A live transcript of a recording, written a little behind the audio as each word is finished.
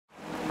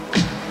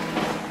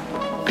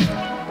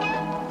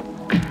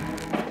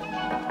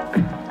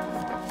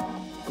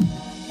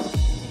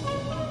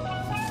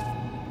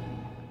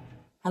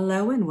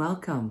Hello and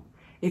welcome.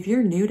 If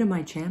you're new to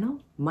my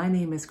channel, my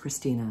name is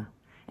Christina.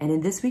 And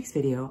in this week's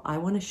video, I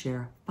want to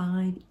share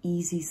 5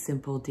 easy,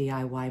 simple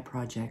DIY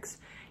projects,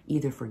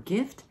 either for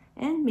gift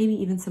and maybe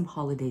even some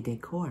holiday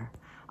decor.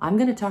 I'm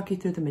going to talk you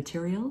through the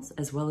materials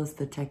as well as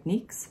the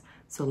techniques.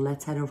 So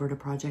let's head over to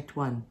project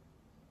 1.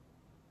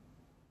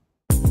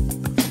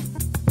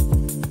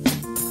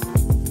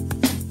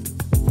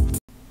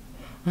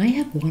 I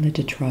have wanted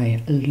to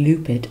try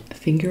Loop It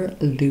finger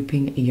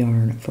looping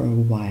yarn for a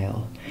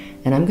while,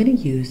 and I'm going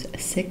to use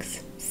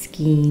 6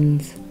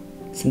 skeins,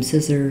 some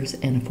scissors,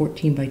 and a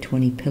 14 by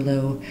 20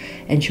 pillow,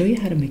 and show you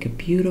how to make a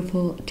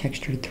beautiful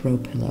textured throw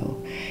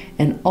pillow.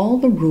 And all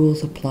the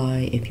rules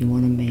apply if you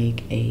want to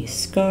make a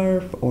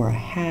scarf or a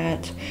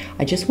hat.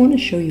 I just want to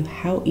show you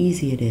how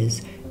easy it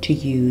is to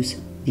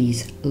use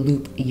these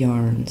loop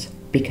yarns,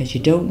 because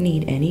you don't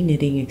need any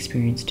knitting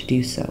experience to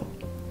do so.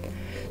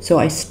 So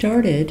I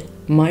started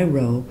my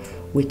row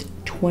with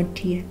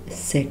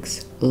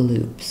 26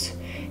 loops,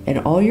 and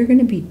all you're going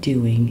to be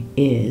doing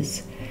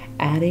is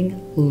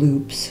adding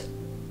loops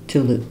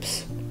to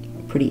loops.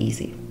 Pretty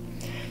easy.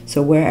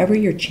 So wherever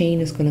your chain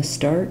is going to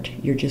start,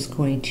 you're just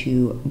going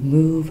to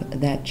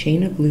move that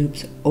chain of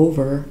loops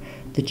over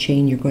the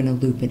chain you're going to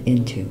loop it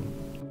into.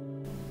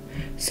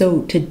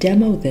 So to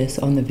demo this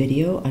on the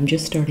video, I'm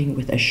just starting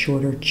with a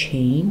shorter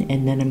chain,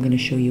 and then I'm going to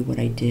show you what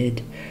I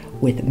did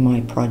with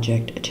my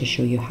project to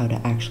show you how to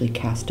actually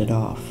cast it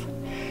off.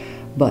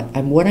 But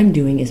what I'm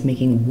doing is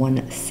making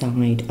one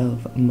side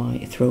of my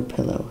throw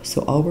pillow.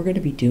 So all we're going to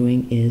be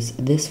doing is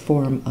this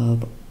form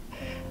of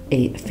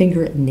a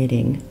finger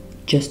knitting,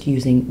 just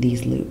using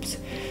these loops.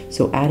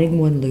 So adding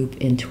one loop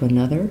into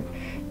another,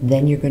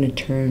 then you're going to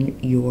turn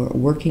your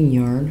working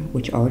yarn,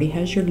 which already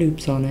has your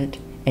loops on it,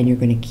 and you're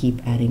going to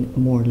keep adding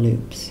more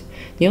loops.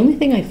 The only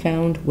thing I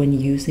found when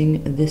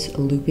using this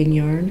looping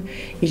yarn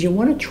is you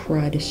want to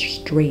try to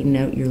straighten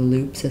out your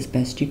loops as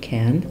best you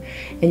can,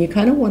 and you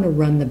kind of want to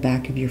run the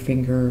back of your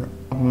finger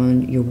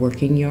on your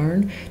working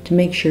yarn to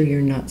make sure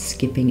you're not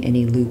skipping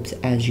any loops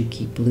as you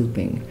keep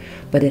looping.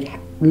 But it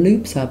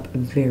loops up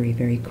very,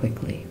 very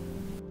quickly.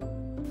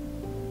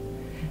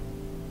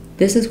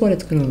 This is what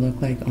it's going to look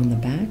like on the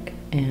back,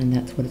 and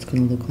that's what it's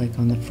going to look like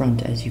on the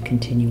front as you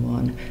continue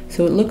on.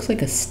 So it looks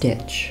like a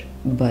stitch,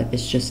 but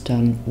it's just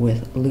done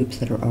with loops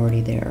that are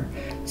already there.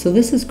 So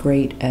this is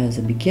great as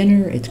a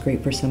beginner. It's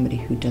great for somebody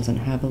who doesn't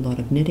have a lot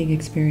of knitting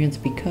experience,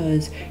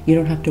 because you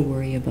don't have to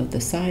worry about the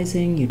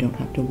sizing, you don't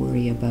have to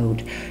worry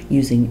about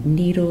using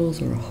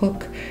needles or a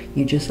hook.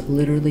 You just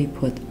literally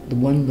put the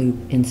one loop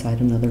inside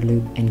another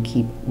loop and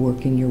keep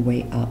working your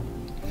way up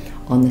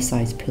on the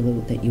size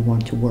pillow that you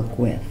want to work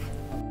with.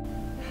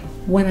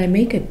 When I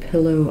make a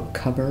pillow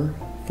cover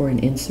for an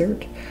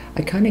insert,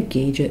 I kind of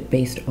gauge it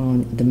based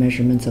on the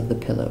measurements of the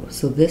pillow.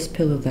 So this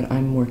pillow that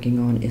I'm working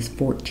on is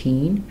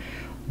 14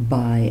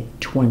 by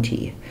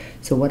 20.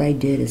 So what I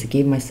did is I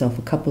gave myself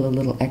a couple of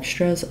little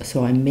extras.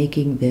 So I'm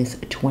making this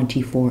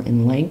 24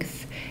 in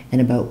length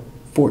and about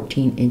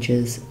 14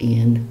 inches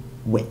in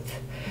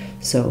width.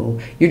 So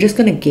you're just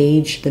going to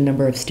gauge the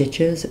number of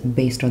stitches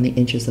based on the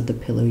inches of the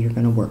pillow you're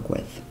going to work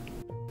with.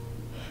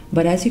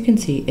 But as you can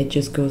see, it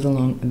just goes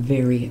along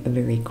very,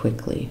 very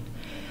quickly.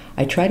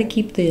 I try to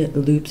keep the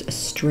loops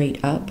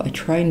straight up. I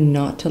try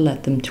not to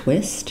let them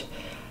twist.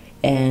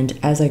 And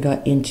as I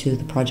got into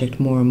the project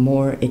more and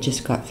more, it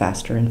just got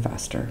faster and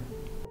faster.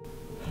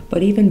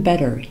 But even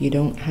better, you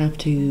don't have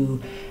to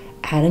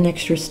add an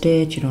extra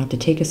stitch. You don't have to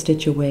take a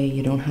stitch away.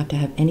 You don't have to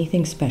have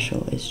anything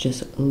special. It's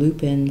just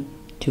loop in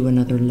to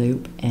another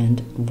loop, and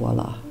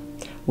voila.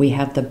 We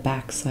have the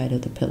back side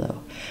of the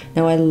pillow.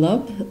 Now I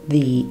love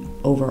the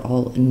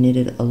overall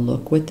knitted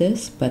look with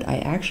this, but I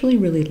actually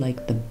really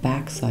like the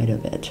back side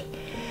of it.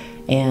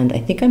 And I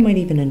think I might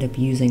even end up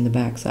using the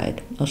back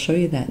side. I'll show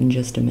you that in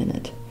just a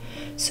minute.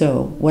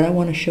 So what I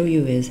want to show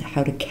you is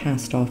how to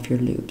cast off your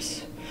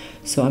loops.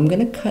 So I'm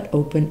going to cut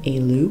open a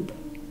loop,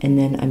 and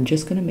then I'm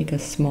just going to make a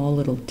small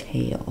little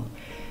tail.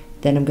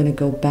 Then I'm going to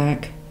go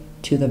back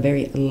to the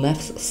very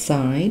left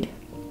side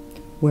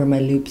where my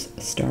loops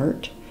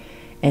start.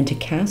 And to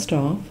cast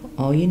off,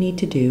 all you need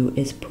to do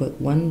is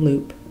put one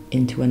loop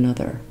into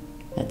another.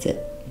 That's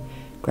it.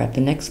 Grab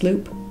the next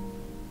loop,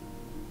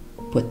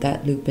 put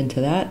that loop into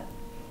that,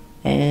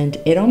 and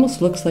it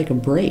almost looks like a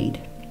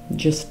braid,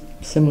 just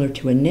similar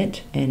to a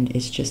knit, and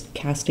it's just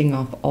casting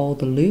off all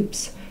the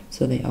loops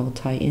so they all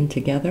tie in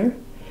together.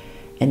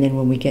 And then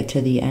when we get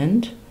to the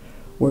end,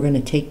 we're going to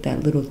take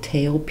that little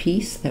tail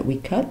piece that we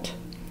cut,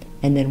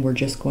 and then we're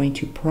just going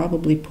to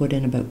probably put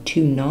in about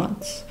 2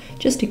 knots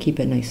just to keep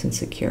it nice and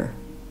secure.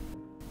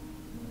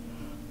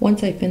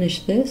 Once I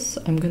finish this,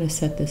 I'm going to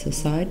set this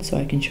aside so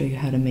I can show you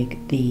how to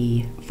make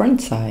the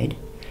front side,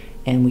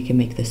 and we can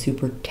make the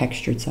super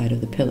textured side of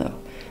the pillow.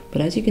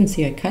 But as you can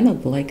see, I kind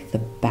of like the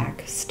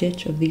back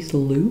stitch of these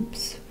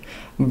loops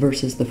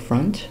versus the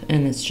front,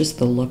 and it's just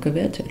the look of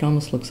it. It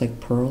almost looks like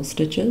purl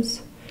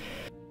stitches.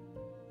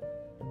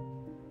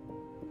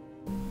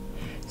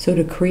 So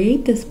to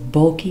create this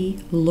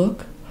bulky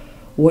look,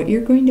 what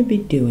you're going to be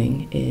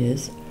doing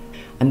is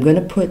I'm going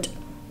to put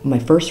my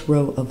first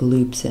row of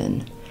loops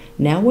in.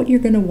 Now what you're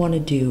going to want to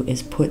do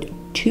is put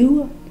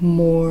 2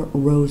 more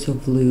rows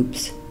of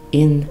loops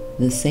in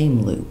the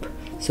same loop.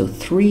 So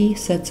 3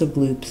 sets of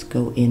loops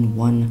go in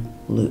 1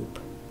 loop.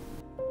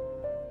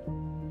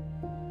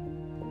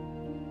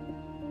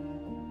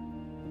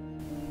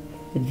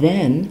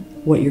 Then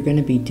what you're going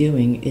to be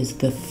doing is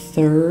the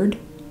 3rd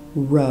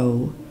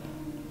row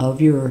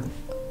of your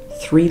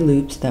 3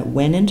 loops that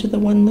went into the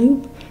 1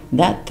 loop,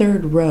 that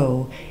 3rd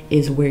row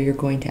is where you're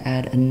going to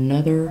add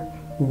another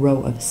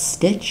row of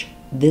stitch.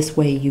 This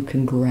way you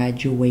can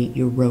graduate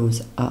your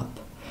rows up.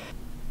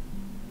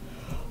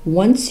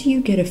 Once you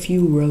get a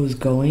few rows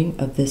going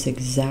of this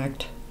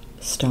exact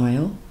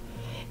style,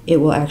 it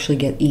will actually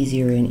get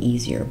easier and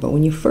easier. But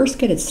when you first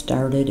get it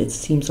started, it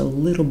seems a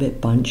little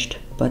bit bunched,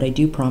 but I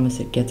do promise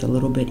it gets a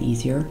little bit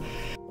easier.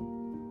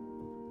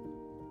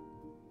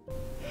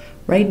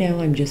 Right now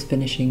I'm just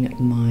finishing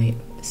my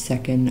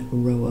 2nd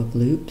row of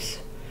loops.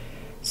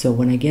 So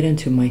when I get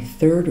into my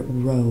 3rd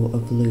row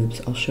of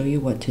loops, I'll show you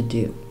what to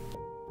do.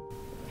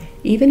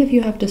 Even if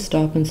you have to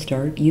stop and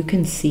start, you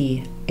can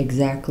see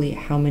exactly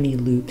how many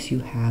loops you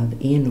have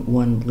in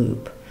 1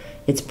 loop.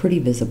 It's pretty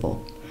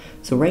visible.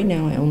 So right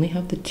now I only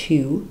have the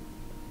 2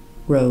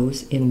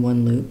 rows in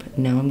 1 loop.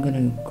 Now I'm going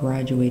to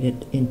graduate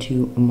it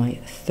into my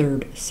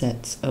 3rd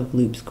sets of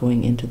loops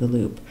going into the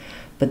loop.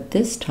 But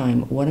this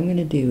time what I'm going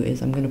to do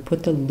is I'm going to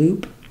put the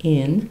loop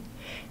in,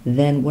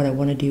 then what I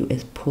want to do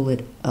is pull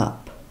it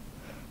up.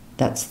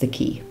 That's the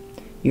key.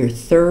 Your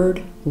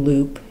 3rd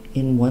loop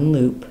in 1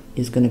 loop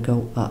is going to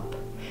go up,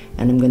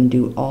 and I'm going to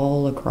do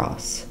all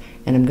across,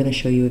 and I'm going to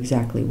show you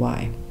exactly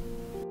why.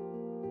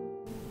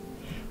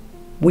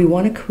 We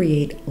want to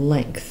create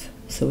length,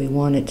 so we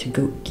want it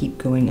to keep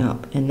going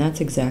up, and that's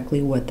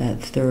exactly what that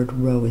 3rd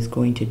row is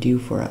going to do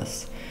for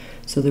us.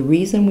 So the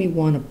reason we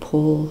want to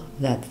pull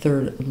that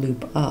 3rd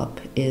loop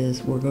up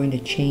is we're going to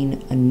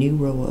chain a new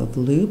row of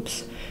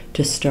loops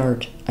to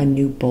start a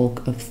new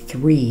bulk of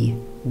 3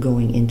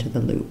 going into the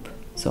loop.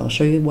 So I'll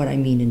show you what I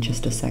mean in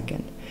just a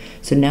second.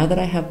 So now that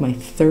I have my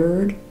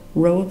 3rd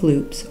row of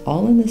loops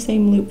all in the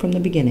same loop from the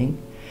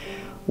beginning,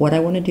 what I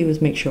want to do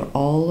is make sure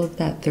all of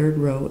that 3rd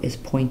row is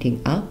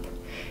pointing up.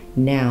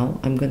 Now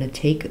I'm going to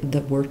take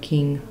the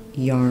working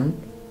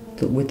yarn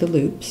with the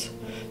loops.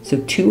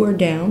 So 2 are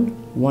down,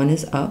 1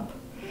 is up.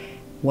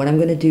 What I'm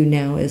going to do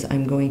now is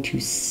I'm going to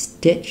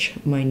stitch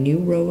my new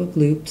row of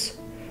loops,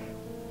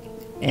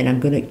 and I'm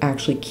going to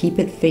actually keep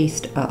it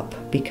faced up,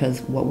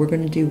 because what we're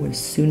going to do as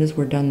soon as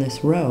we're done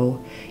this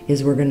row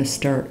is we're going to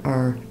start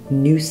our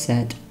new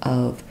set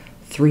of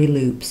 3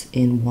 loops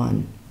in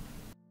 1.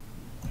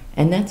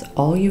 And that's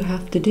all you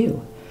have to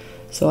do.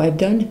 So I've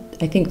done,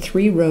 I think,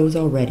 3 rows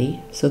already.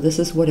 So this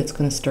is what it's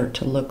going to start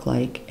to look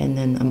like. And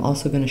then I'm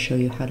also going to show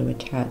you how to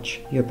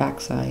attach your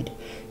back side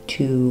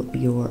to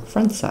your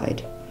front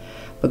side.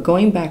 But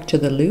going back to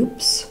the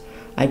loops,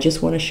 I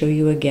just want to show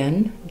you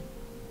again.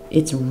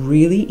 It's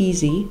really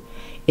easy.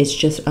 It's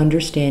just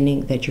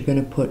understanding that you're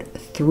going to put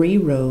 3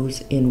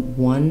 rows in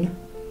 1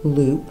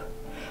 loop.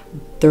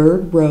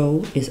 3rd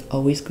row is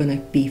always going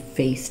to be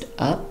faced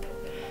up.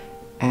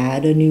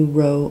 Add a new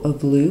row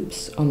of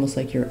loops, almost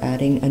like you're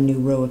adding a new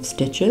row of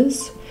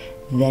stitches.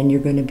 Then you're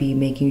going to be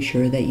making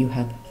sure that you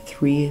have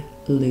 3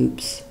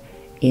 loops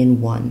in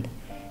 1.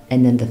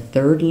 And then the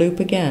 3rd loop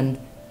again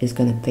is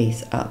going to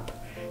face up.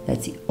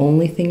 That's the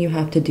only thing you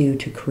have to do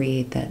to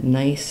create that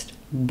nice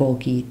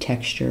bulky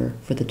texture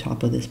for the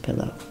top of this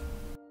pillow.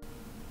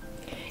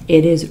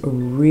 It is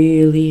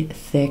really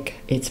thick,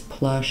 it's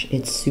plush,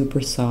 it's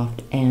super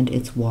soft, and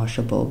it's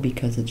washable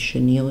because it's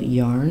chenille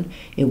yarn.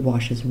 It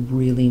washes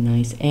really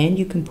nice, and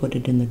you can put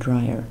it in the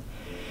dryer.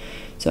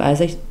 So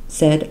as I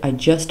said, I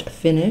just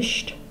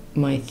finished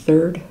my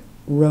 3rd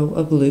row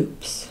of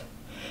loops.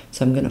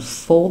 So I'm going to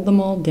fold them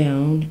all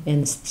down,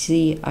 and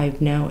see I'm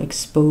now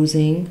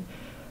exposing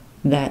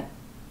that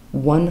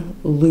 1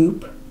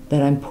 loop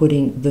that I'm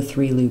putting the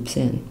 3 loops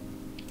in.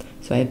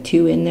 So I have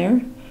 2 in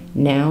there.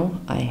 Now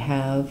I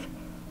have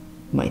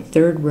my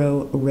 3rd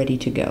row ready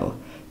to go.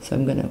 So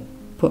I'm going to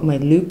put my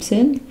loops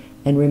in,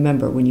 and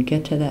remember, when you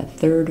get to that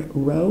 3rd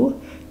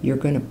row, you're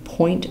going to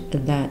point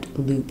that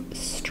loop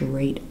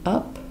straight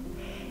up,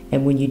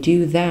 and when you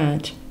do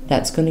that,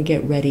 that's going to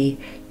get ready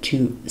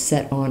to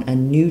set on a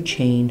new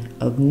chain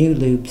of new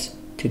loops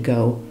to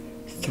go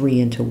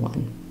 3 into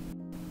 1.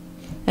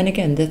 And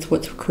again, that's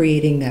what's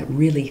creating that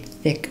really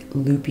thick,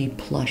 loopy,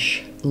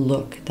 plush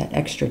look, that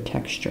extra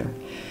texture.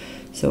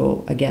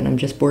 So again, I'm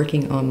just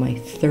working on my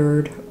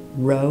 3rd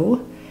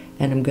row,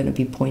 and I'm going to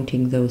be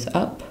pointing those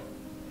up.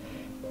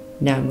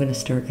 Now I'm going to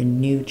start a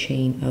new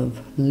chain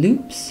of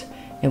loops,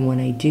 and when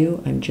I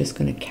do, I'm just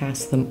going to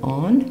cast them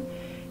on.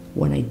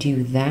 When I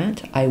do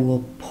that, I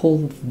will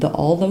pull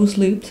all those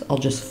loops, I'll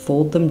just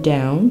fold them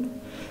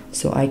down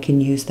so I can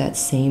use that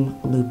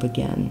same loop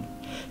again.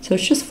 So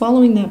it's just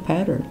following that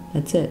pattern.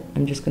 That's it.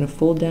 I'm just going to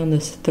fold down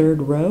this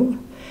 3rd row,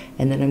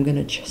 and then I'm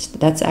going to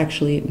that's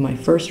actually my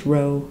 1st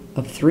row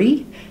of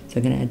 3. So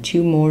I'm going to add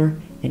 2 more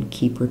and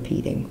keep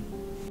repeating.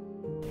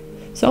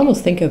 So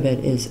almost think of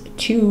it as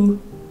 2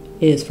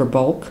 is for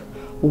bulk,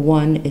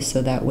 One is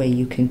so that way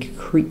you can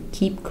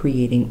keep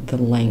creating the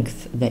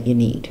length that you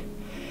need.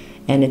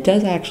 And it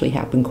does actually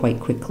happen quite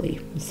quickly.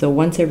 So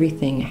once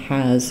everything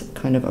has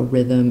kind of a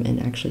rhythm and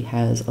actually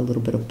has a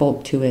little bit of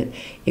bulk to it,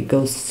 it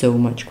goes so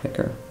much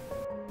quicker.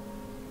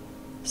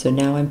 So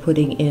now I'm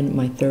putting in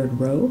my third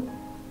row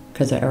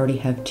because I already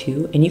have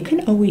 2, and you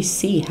can always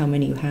see how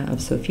many you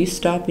have. So if you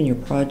stop in your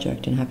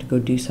project and have to go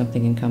do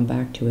something and come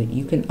back to it,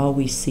 you can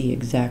always see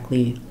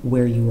exactly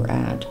where you were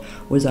at.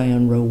 Was I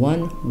on row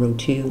 1, row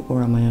 2,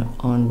 or am I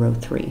on row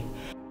 3?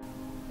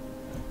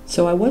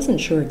 So I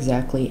wasn't sure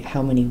exactly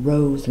how many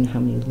rows and how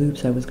many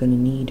loops I was going to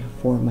need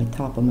for my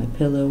top of my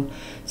pillow.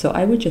 So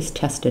I would just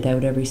test it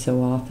out every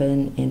so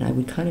often, and I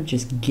would kind of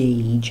just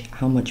gauge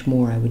how much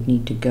more I would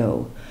need to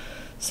go.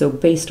 So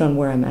based on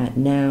where I'm at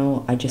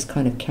now, I just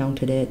kind of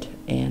counted it.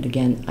 And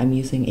again, I'm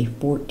using a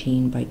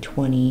 14 by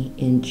 20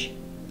 inch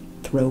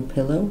throw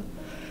pillow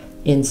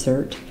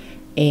insert.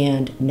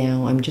 And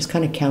now I'm just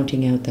kind of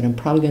counting out that I'm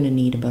probably going to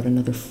need about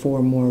another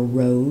 4 more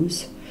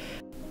rows.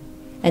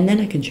 And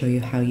then I can show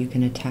you how you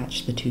can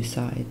attach the 2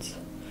 sides.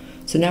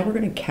 So now we're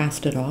going to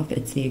cast it off.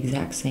 It's the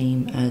exact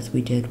same as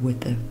we did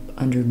with the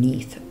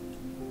underneath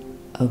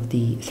of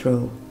the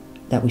throw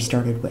that we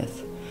started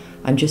with.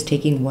 I'm just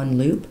taking 1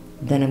 loop,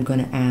 then I'm going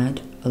to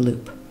add a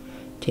loop.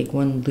 Take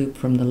 1 loop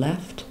from the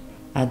left,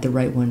 add the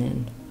right one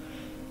in.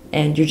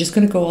 And you're just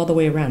going to go all the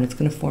way around. It's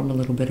going to form a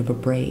little bit of a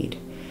braid.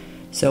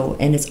 So,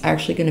 and it's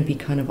actually going to be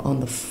kind of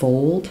on the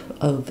fold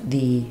of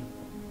the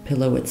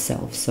pillow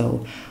itself,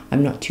 so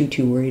I'm not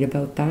too worried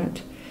about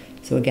that.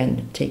 So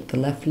again, take the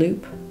left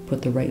loop,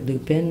 put the right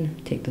loop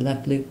in, take the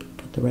left loop,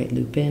 put the right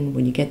loop in.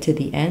 When you get to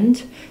the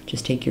end,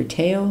 just take your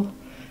tail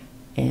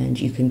and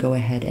you can go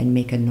ahead and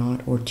make a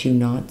knot or 2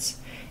 knots,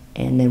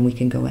 and then we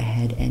can go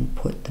ahead and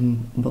put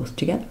them both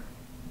together.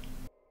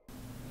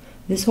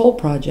 This whole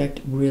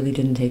project really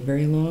didn't take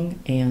very long,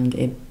 and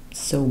it's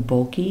so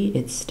bulky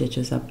it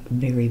stitches up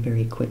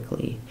very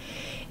quickly.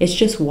 It's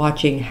just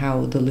watching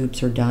how the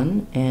loops are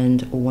done,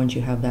 and once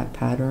you have that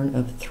pattern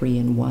of 3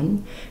 in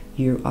 1,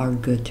 you are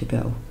good to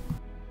go.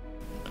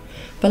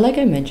 But like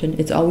I mentioned,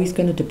 it's always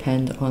going to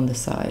depend on the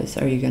size.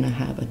 Are you going to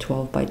have a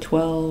 12 by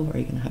 12? Are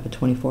you going to have a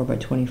 24 by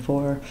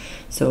 24?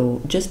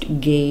 So just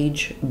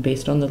gauge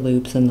based on the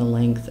loops and the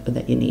length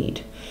that you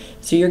need.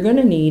 So you're going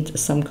to need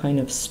some kind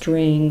of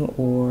string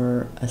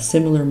or a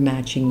similar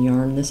matching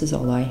yarn. This is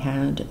all I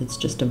had. It's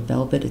just a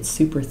velvet. It's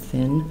super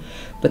thin,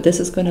 but this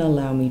is going to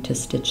allow me to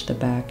stitch the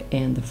back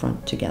and the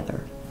front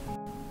together.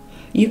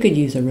 You could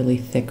use a really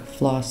thick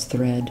floss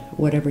thread,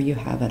 whatever you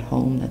have at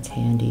home that's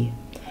handy.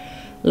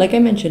 Like I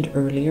mentioned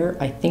earlier,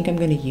 I think I'm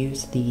going to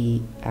use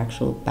the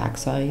actual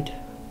backside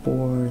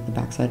for the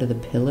backside of the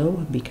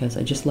pillow because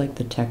I just like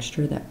the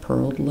texture, that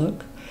purled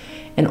look.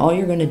 And all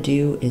you're going to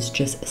do is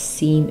just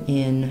seam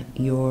in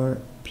your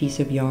piece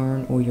of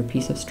yarn or your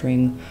piece of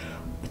string,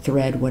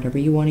 thread, whatever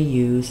you want to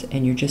use,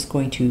 and you're just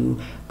going to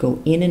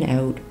go in and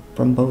out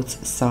from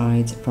both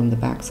sides, from the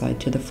back side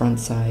to the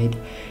front side,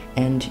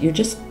 and you're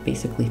just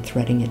basically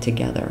threading it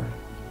together.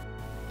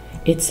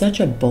 It's such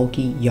a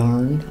bulky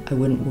yarn, I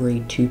wouldn't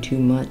worry too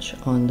much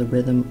on the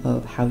rhythm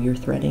of how you're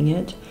threading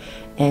it,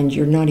 and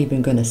you're not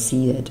even going to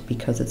see it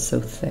because it's so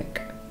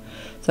thick.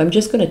 So I'm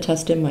just going to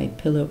test in my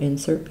pillow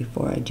insert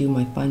before I do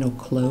my final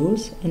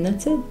close, and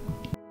that's it.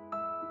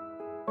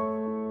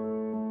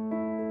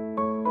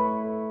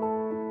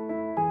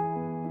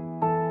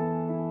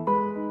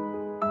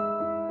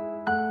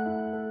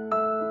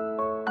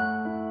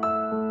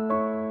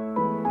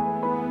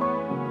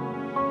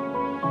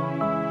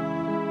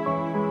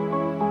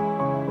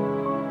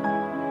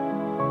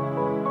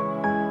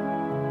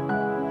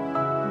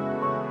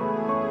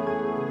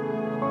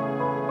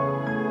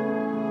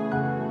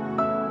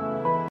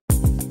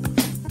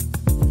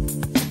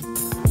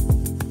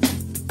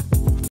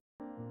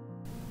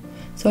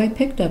 So I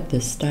picked up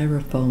this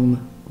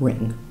styrofoam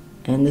ring,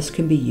 and this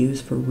can be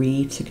used for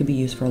wreaths, it can be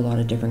used for a lot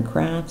of different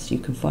crafts. You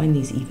can find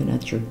these even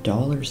at your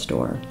dollar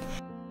store.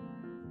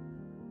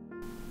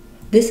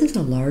 This is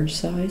a large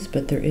size,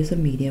 but there is a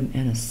medium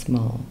and a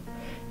small.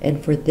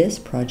 And for this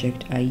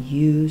project, I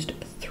used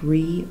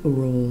 3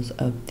 rolls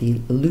of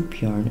the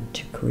loop yarn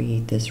to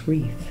create this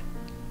wreath.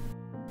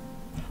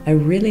 I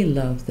really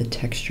love the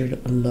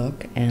textured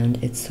look,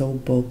 and it's so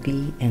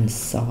bulky and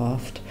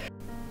soft.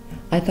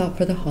 I thought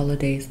for the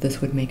holidays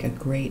this would make a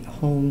great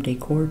home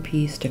decor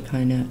piece to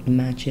kind of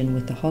match in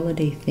with the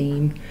holiday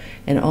theme,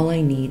 and all I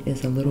need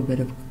is a little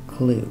bit of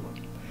glue.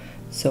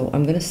 So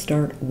I'm going to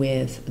start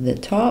with the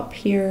top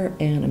here,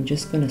 and I'm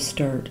just going to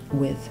start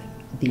with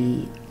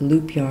the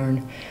loop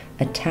yarn,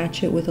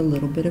 attach it with a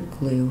little bit of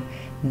glue,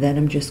 then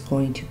I'm just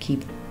going to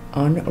keep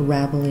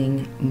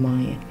unraveling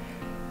my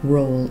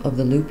roll of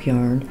the loop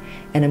yarn,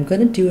 and I'm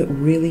going to do it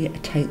really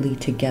tightly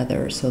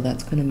together, so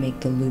that's going to make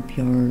the loop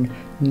yarn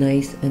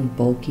nice and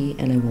bulky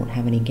and I won't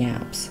have any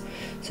gaps.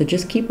 So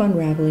just keep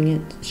unraveling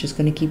it. It's just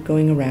going to keep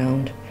going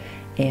around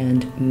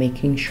and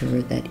making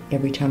sure that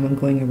every time I'm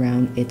going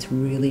around it's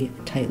really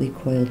tightly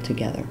coiled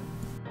together.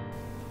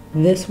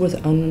 This was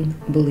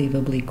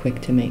unbelievably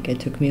quick to make. It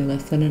took me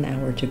less than an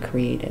hour to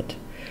create it.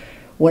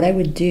 What I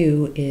would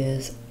do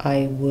is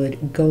I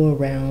would go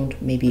around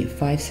maybe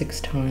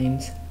 5-6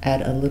 times,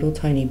 add a little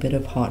tiny bit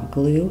of hot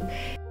glue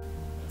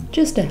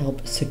just to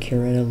help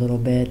secure it a little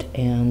bit.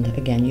 And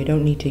again, you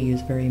don't need to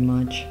use very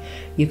much.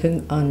 You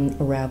can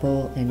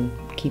unravel and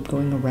keep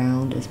going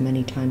around as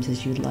many times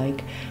as you'd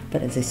like,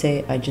 but as I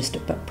say, I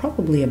just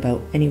probably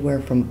about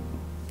anywhere from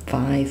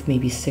 5,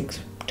 maybe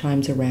 6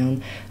 times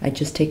around, I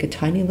just take a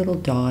tiny little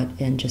dot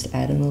and just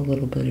add in a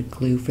little bit of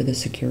glue for the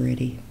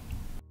security.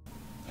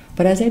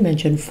 But as I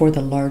mentioned, for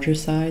the larger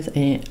size,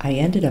 I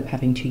ended up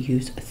having to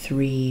use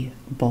 3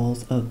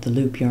 balls of the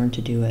loop yarn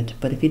to do it.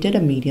 But if you did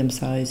a medium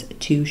size,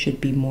 2 should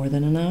be more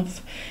than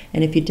enough.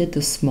 And if you did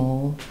the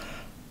small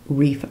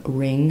Wreath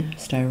ring,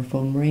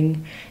 styrofoam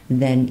ring,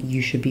 then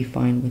you should be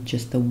fine with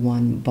just the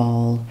 1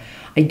 ball.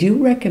 I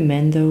do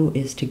recommend though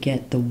is to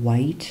get the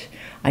white.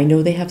 I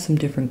know they have some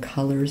different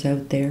colors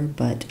out there,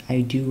 but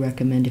I do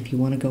recommend if you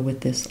want to go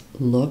with this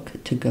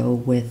look to go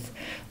with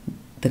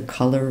the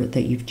color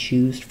that you've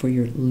chosen for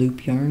your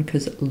loop yarn,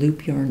 because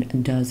loop yarn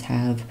does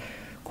have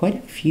quite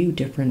a few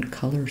different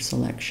color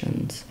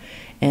selections,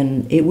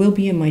 and it will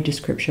be in my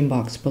description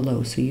box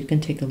below, so you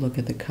can take a look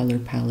at the color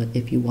palette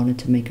if you wanted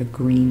to make a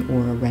green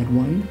or a red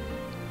one.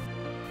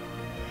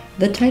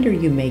 The tighter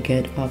you make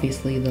it,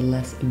 obviously the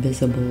less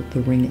visible the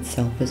ring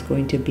itself is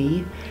going to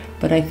be,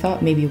 but I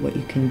thought maybe what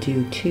you can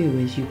do too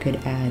is you could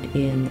add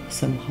in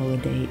some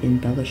holiday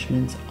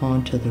embellishments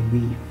onto the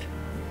wreath.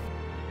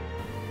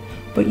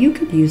 But you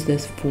could use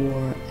this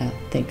for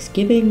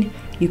Thanksgiving,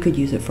 you could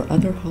use it for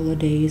other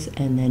holidays,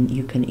 and then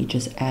you can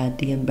just add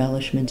the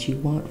embellishments you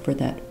want for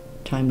that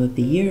time of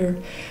the year.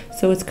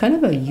 So it's kind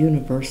of a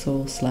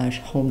universal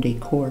 / home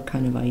decor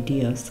kind of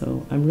idea,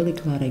 so I'm really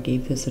glad I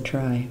gave this a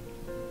try.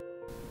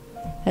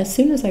 As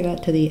soon as I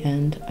got to the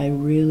end, I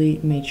really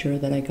made sure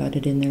that I got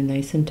it in there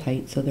nice and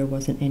tight so there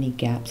wasn't any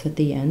gaps at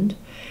the end.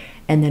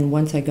 And then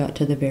once I got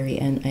to the very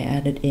end, I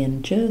added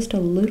in just a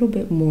little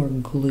bit more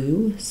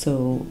glue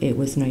so it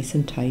was nice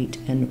and tight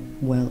and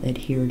well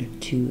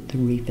adhered to the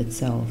wreath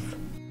itself.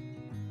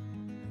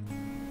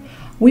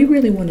 We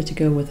really wanted to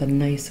go with a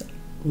nice,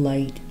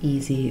 light,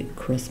 easy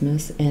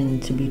Christmas,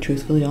 and to be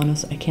truthfully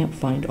honest, I can't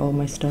find all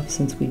my stuff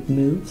since we've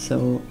moved,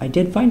 so I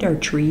did find our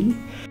tree.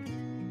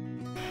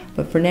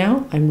 But for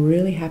now, I'm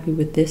really happy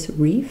with this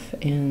wreath,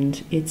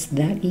 and it's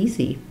that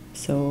easy.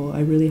 So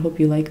I really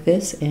hope you like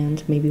this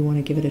and maybe want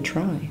to give it a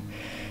try.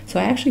 So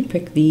I actually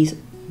picked these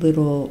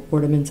little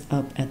ornaments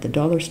up at the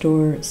dollar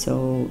store,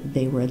 so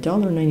they were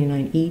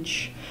 $1.99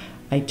 each.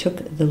 I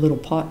took the little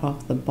pot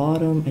off the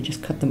bottom, I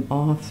just cut them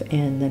off,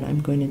 and then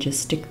I'm going to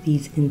just stick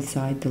these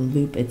inside the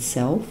loop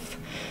itself.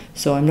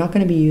 So I'm not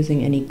going to be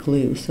using any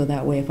glue, so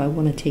that way if I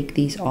want to take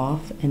these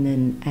off and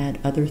then add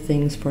other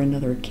things for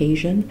another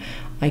occasion,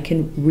 I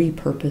can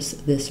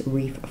repurpose this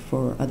wreath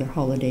for other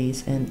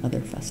holidays and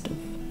other festive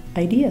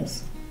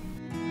ideas.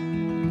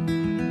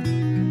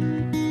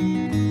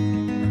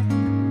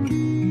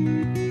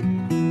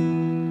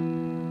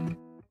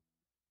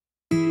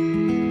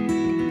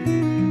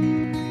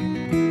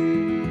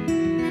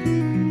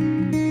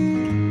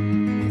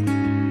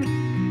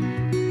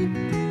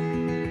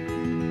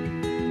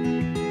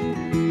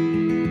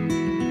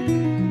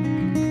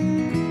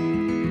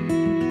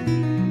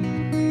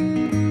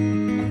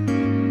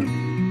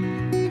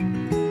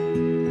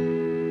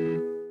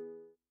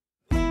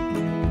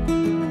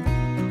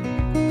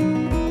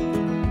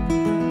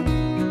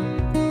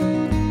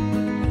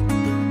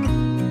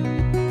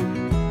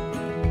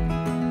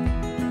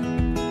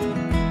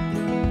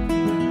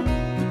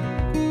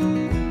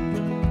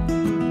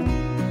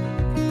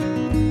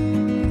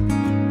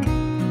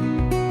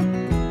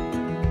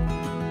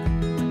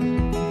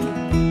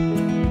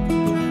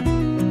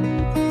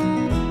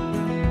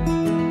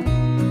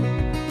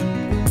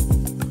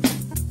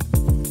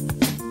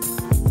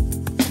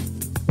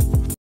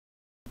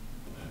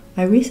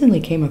 I recently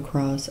came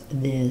across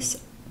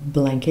this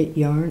blanket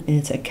yarn, and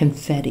it's a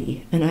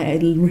confetti, and I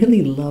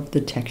really love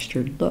the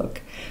textured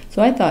look.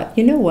 So I thought,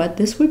 you know what,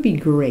 this would be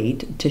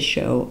great to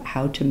show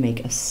how to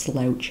make a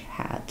slouch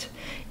hat.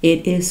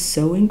 It is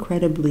so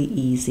incredibly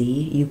easy.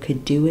 You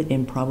could do it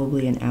in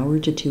probably an hour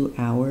to 2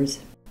 hours.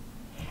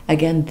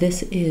 Again,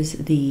 this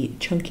is the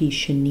chunky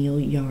chenille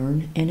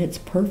yarn, and it's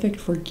perfect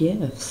for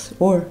gifts,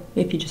 or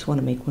if you just want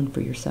to make one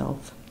for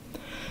yourself.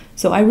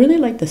 So I really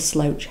like the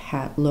slouch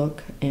hat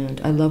look, and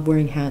I love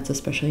wearing hats,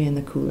 especially in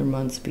the cooler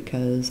months,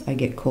 because I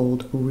get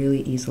cold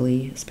really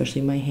easily,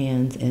 especially my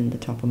hands and the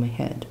top of my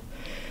head.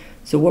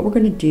 So what we're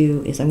going to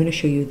do is I'm going to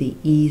show you the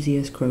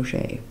easiest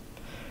crochet.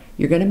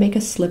 You're going to make a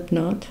slip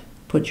knot,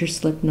 put your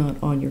slip knot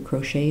on your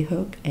crochet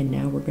hook, and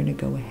now we're going to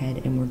go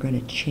ahead and we're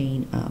going to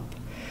chain up.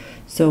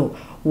 So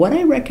what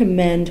I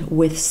recommend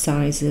with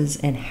sizes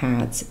and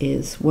hats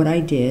is what I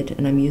did,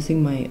 and I'm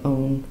using my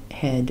own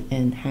head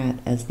and hat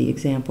as the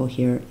example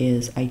here,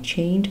 is I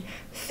chained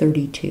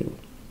 32.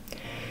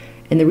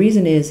 And the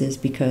reason is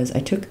because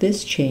I took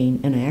this chain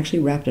and I actually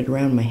wrapped it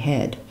around my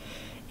head,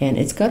 and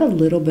it's got a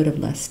little bit of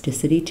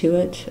elasticity to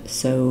it,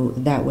 so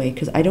that way,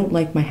 because I don't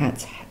like my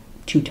hats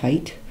too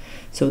tight,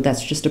 So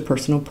that's just a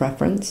personal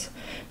preference.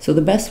 So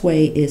the best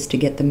way is to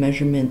get the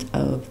measurement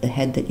of the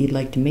head that you'd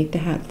like to make the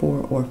hat for,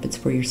 or if it's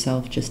for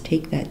yourself, just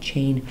take that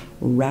chain,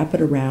 wrap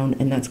it around,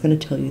 and that's going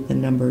to tell you the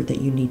number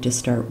that you need to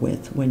start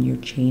with when you're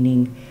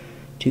chaining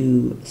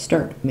to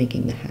start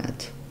making the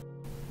hat.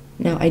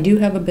 Now I do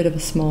have a bit of a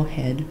small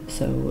head,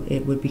 so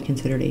it would be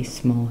considered a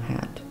small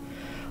hat.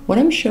 What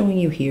I'm showing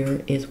you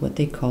here is what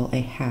they call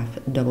a half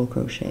double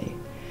crochet.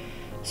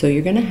 So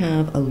you're going to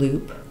have a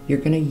loop, you're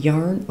going to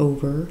yarn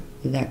over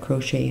that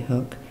crochet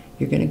hook,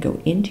 you're going to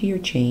go into your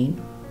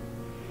chain,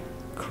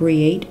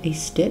 create a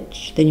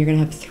stitch, then you're going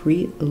to have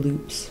 3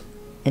 loops,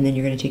 and then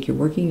you're going to take your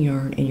working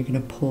yarn and you're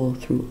going to pull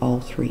through all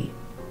 3.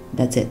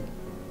 That's it.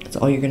 That's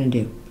all you're going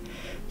to do.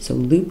 So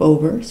loop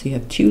over, so you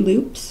have 2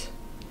 loops.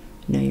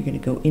 Now you're going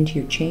to go into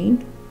your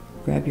chain,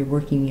 grab your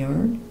working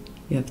yarn,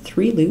 you have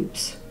 3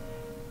 loops,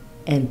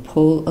 and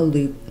pull a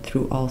loop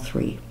through all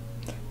 3.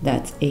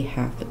 That's a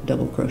half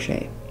double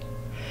crochet.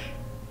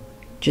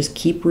 Just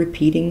keep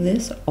repeating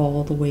this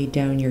all the way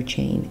down your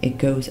chain. It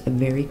goes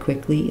very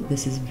quickly.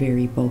 This is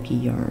very bulky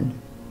yarn.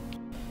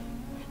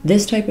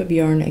 This type of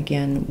yarn,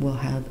 again, will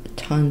have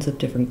tons of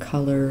different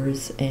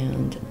colors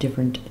and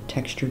different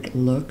textured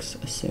looks,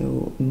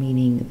 so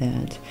meaning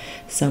that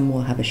some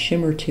will have a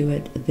shimmer to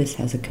it, this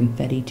has a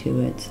confetti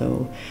to it,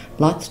 so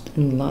lots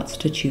and lots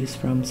to choose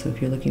from. So if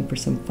you're looking for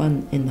some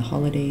fun in the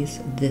holidays,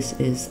 this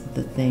is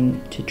the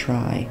thing to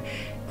try.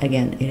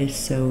 Again, it is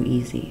so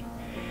easy.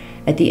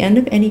 At the end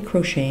of any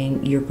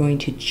crocheting, you're going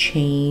to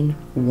chain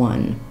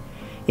 1.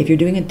 If you're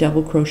doing a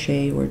double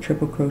crochet or a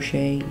triple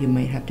crochet, you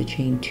might have to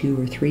chain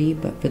 2 or 3,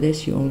 but for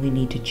this you only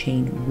need to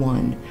chain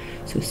 1.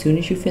 So as soon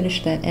as you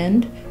finish that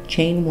end,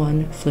 chain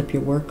 1, flip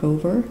your work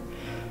over.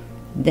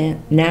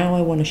 Then now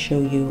I want to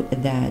show you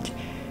that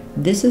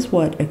this is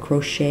what a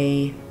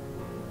crochet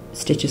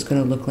stitch is going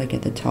to look like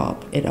at the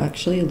top. It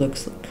actually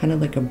looks kind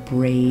of like a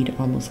braid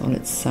almost on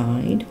its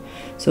side.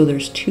 So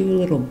there's 2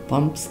 little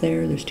bumps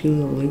there, there's 2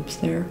 little loops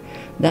there.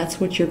 That's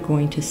what you're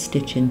going to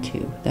stitch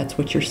into. That's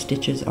what your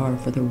stitches are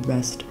for the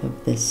rest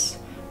of this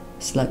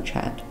slouch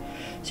hat.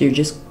 So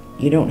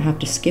you don't have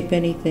to skip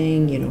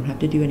anything, you don't have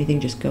to do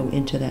anything, just go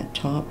into that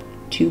top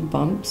 2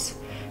 bumps.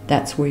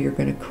 That's where you're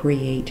going to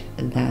create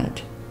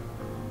that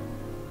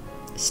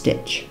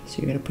stitch. So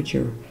you're going to put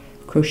your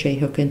crochet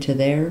hook into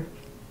there,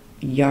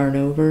 yarn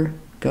over,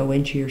 go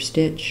into your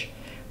stitch,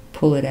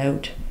 pull it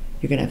out.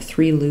 You're going to have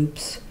 3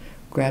 loops,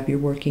 grab your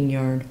working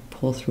yarn,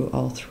 pull through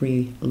all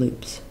 3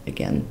 loops.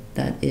 Again,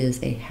 that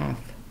is a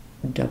half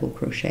double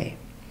crochet.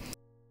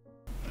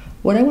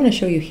 What I want to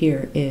show you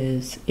here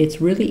is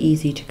it's really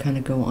easy to kind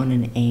of go on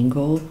an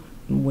angle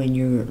when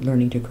you're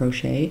learning to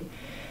crochet.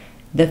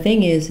 The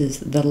thing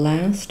is the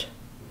last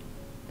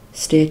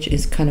stitch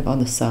is kind of on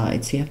the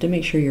side, so you have to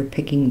make sure you're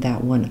picking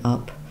that one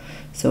up.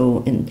 So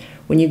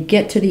when you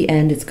get to the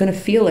end, it's going to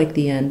feel like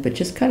the end, but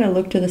just kind of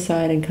look to the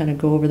side and kind of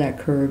go over that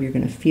curve. You're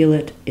going to feel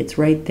it. It's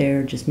right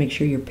there. Just make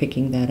sure you're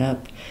picking that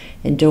up.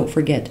 And don't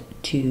forget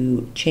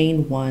to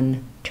chain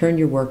 1, turn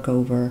your work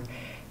over,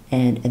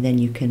 and then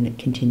you can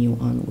continue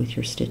on with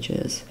your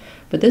stitches.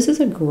 But this is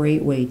a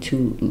great way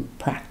to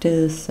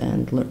practice,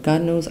 and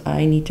God knows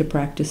I need to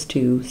practice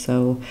too.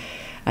 So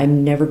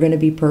I'm never going to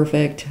be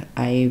perfect.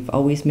 I've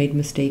always made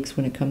mistakes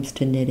when it comes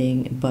to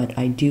knitting, but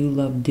I do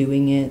love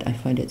doing it. I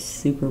find it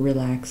super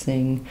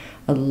relaxing.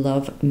 I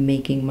love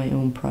making my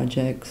own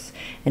projects,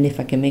 and if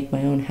I can make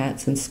my own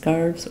hats and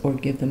scarves or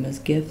give them as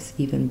gifts,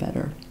 even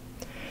better.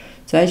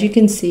 So as you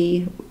can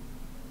see,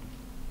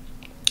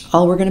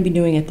 all we're going to be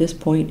doing at this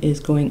point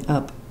is going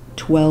up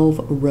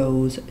 12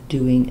 rows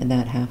doing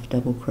that half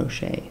double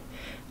crochet.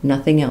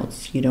 Nothing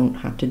else. You don't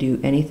have to do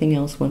anything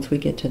else once we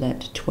get to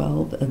that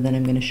 12, and then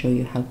I'm going to show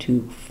you how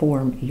to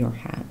form your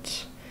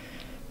hat.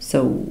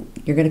 So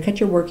you're going to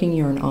cut your working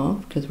yarn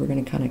off because we're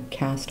going to kind of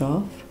cast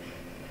off.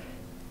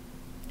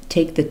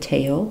 Take the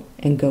tail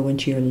and go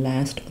into your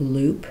last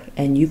loop,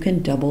 and you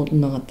can double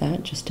knot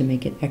that just to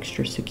make it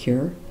extra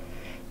secure.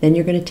 Then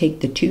you're going to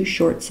take the 2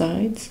 short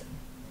sides,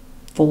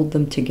 fold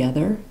them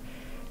together.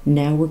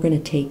 Now we're going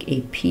to take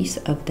a piece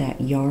of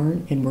that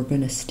yarn and we're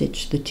going to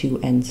stitch the 2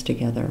 ends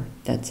together.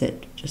 That's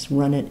it. Just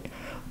run it,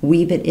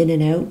 weave it in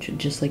and out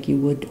just like you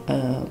would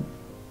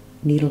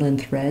needle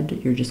and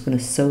thread. You're just going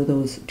to sew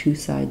those 2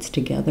 sides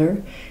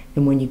together,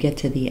 and when you get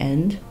to the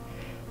end,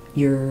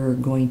 you're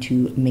going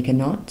to make a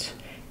knot,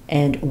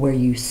 and where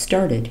you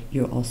started,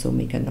 you'll also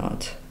make a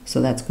knot. So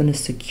that's going to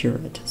secure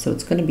it. So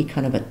it's going to be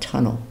kind of a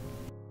tunnel.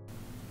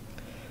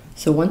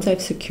 So once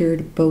I've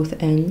secured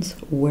both ends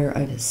where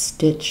I've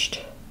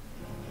stitched,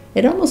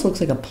 it almost looks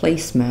like a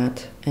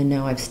placemat, and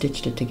now I've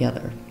stitched it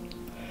together.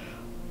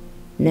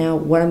 Now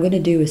what I'm going to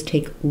do is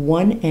take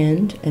one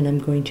end and I'm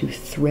going to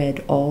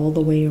thread all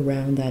the way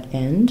around that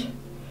end.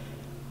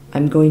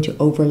 I'm going to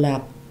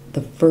overlap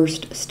the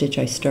first stitch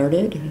I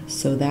started,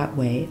 so that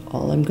way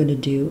all I'm going to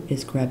do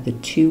is grab the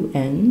 2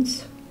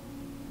 ends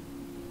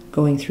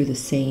going through the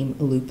same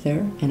loop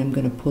there, and I'm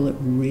going to pull it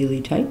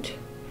really tight,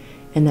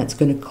 and that's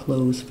going to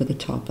close for the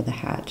top of the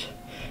hat.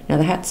 Now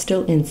the hat's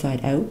still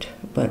inside out,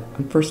 but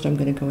first I'm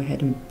going to go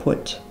ahead and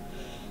put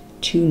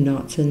 2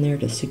 knots in there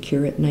to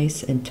secure it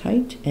nice and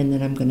tight, and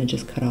then I'm going to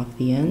just cut off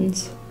the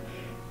ends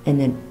and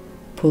then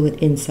pull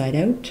it inside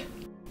out.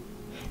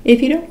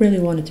 If you don't really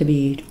want it to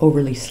be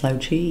overly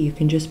slouchy, you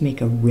can just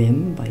make a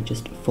rim by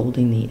just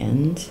folding the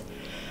ends.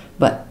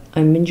 But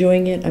I'm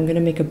enjoying it. I'm going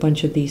to make a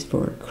bunch of these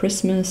for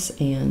Christmas,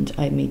 and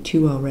I made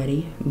 2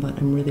 already, but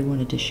I really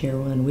wanted to share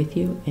one with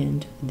you,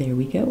 and there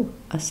we go,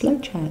 a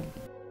slouch hat.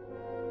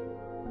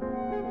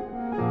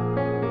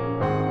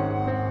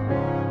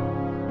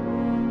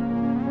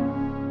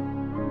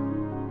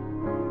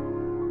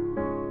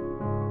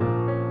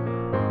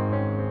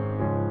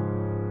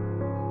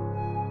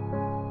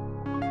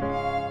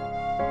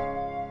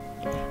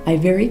 I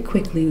very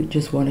quickly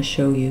just want to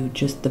show you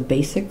just the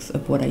basics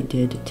of what I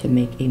did to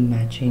make a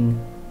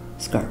matching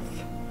scarf.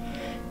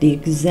 The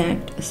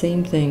exact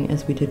same thing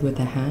as we did with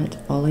the hat,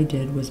 all I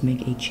did was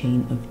make a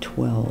chain of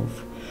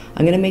 12.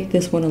 I'm going to make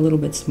this one a little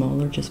bit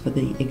smaller just for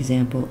the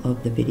example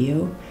of the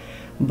video,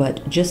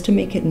 but just to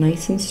make it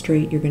nice and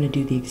straight, you're going to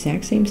do the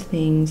exact same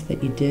things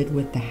that you did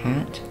with the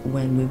hat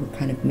when we were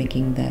kind of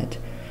making that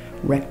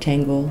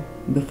rectangle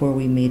before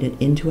we made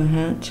it into a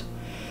hat.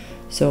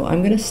 So I'm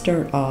going to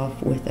start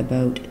off with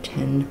about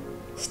 10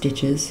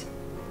 stitches.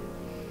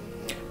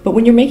 But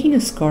when you're making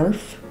a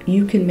scarf,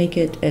 you can make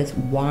it as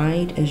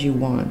wide as you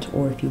want,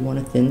 or if you want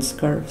a thin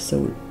scarf.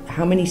 So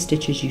how many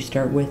stitches you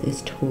start with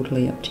is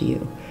totally up to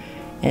you.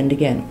 And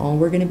again, all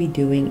we're going to be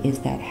doing is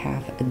that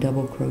half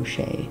double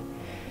crochet.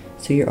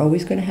 So you're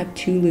always going to have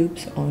 2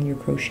 loops on your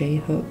crochet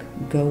hook.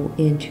 Go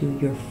into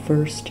your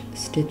first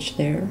stitch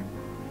there,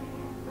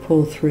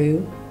 pull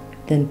through,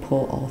 then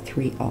pull all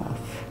 3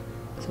 off.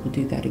 So we'll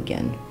do that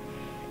again.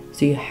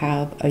 So you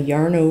have a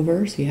yarn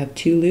over, so you have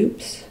 2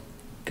 loops,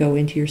 go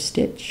into your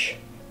stitch,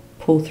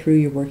 pull through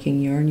your working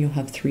yarn, you'll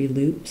have 3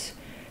 loops,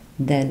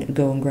 then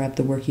go and grab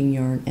the working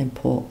yarn and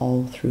pull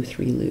all through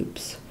 3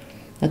 loops.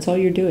 That's all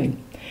you're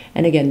doing.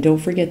 And again, don't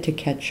forget to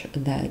catch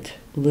that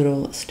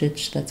little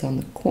stitch that's on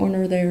the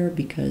corner there,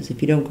 because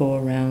if you don't go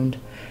around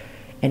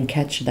and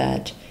catch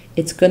that,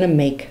 it's gonna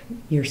make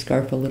your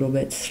scarf a little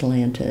bit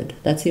slanted.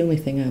 That's the only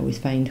thing I always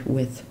find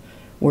with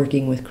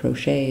working with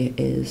crochet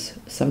is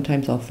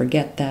sometimes I'll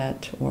forget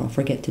that, or I'll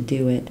forget to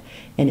do it,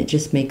 and it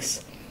just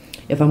makes,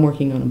 if I'm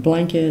working on a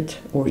blanket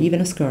or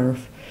even a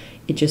scarf,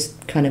 it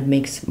just kind of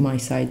makes my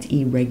sides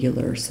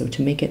irregular. So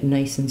to make it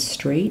nice and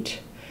straight,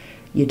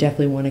 you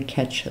definitely want to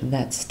catch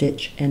that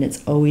stitch, and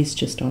it's always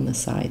just on the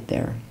side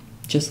there,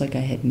 just like I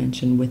had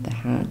mentioned with the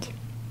hat.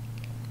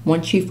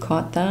 Once you've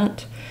caught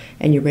that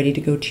and you're ready to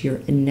go to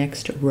your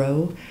next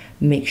row,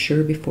 make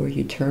sure before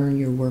you turn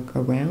your work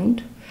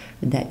around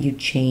that you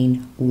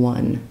chain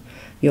 1.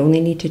 You only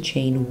need to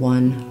chain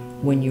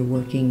 1 when you're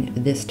working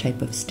this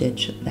type of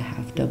stitch, the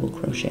half double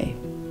crochet.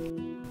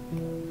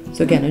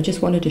 So again, I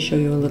just wanted to show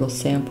you a little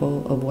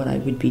sample of what I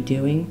would be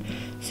doing.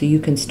 So you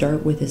can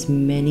start with as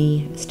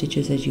many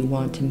stitches as you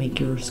want to make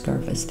your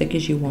scarf as thick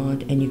as you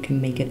want, and you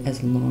can make it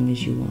as long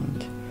as you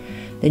want.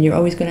 Then you're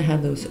always going to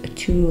have those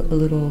 2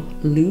 little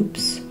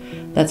loops.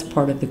 That's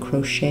part of the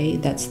crochet.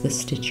 That's the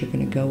stitch you're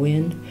going to go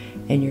in,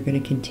 and you're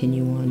going to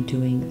continue on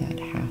doing that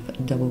half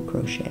double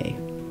crochet.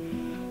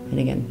 And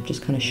again,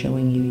 just kind of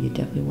showing you, you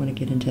definitely want to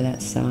get into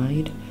that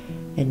side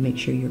and make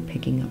sure you're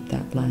picking up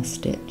that last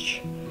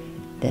stitch.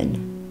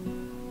 Then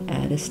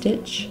add a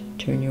stitch,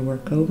 turn your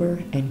work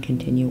over, and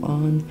continue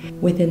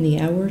on. Within the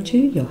hour or 2,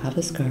 you'll have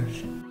a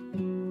scarf.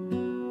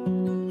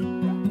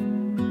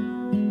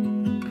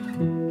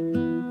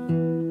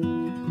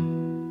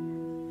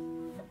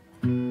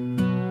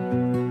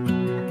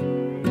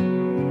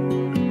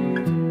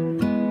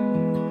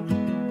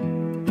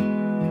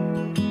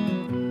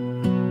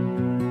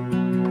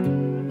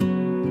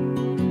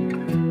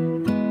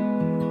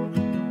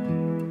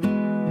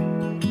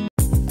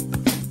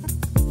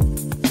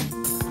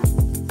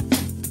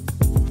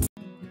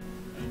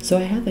 So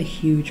I have a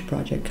huge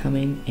project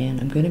coming, and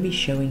I'm going to be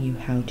showing you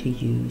how to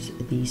use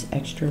these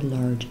extra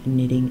large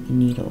knitting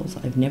needles.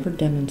 I've never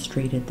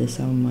demonstrated this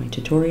on my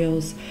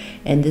tutorials,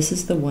 and this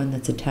is the one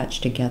that's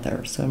attached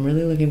together. So I'm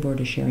really looking forward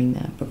to sharing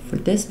that. But for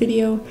this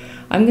video,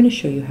 I'm going to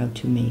show you how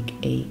to make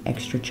a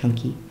extra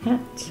chunky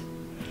hat.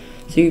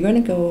 So you're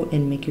going to go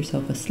and make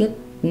yourself a slip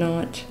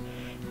knot,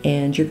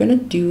 and you're going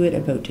to do it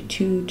about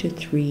 2 to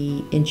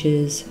 3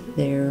 inches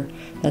there.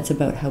 That's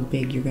about how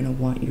big you're going to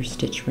want your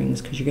stitch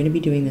rings, because you're going to be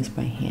doing this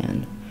by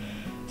hand.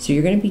 So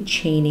you're going to be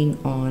chaining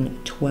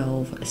on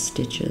 12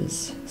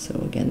 stitches. So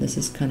again, this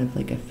is kind of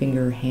like a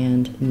finger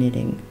hand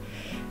knitting,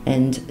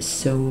 and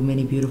so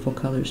many beautiful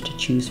colors to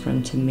choose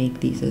from to make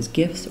these as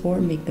gifts or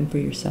make them for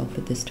yourself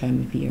at this time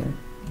of year.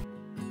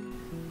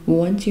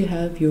 Once you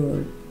have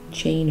your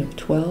chain of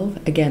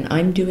 12, again,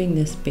 I'm doing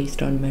this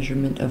based on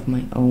measurement of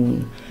my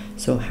own.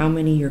 So how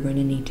many you're going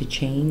to need to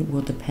chain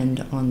will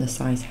depend on the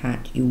size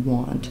hat you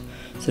want.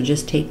 So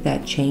just take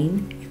that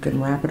chain, you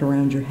can wrap it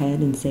around your head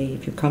and say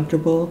if you're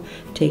comfortable,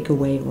 take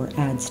away or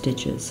add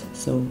stitches.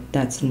 So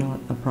that's not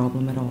a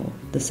problem at all.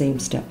 The same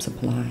steps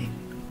apply.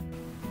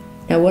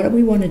 Now what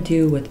we want to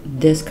do with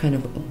this kind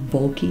of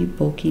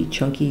bulky,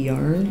 chunky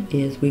yarn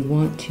is we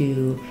want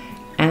to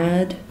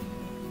add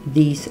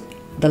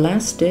the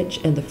last stitch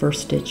and the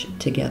first stitch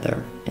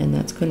together, and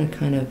that's going to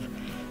kind of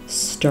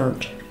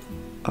start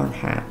our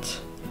hat.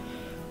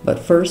 But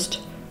first,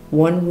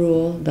 one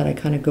rule that I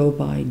kind of go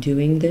by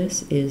doing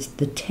this is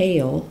the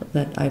tail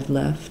that I've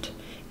left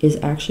is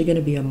actually going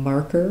to be a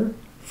marker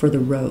for the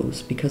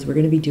rows, because we're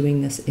going to be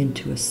doing this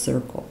into a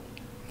circle.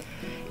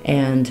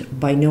 And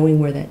by knowing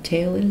where that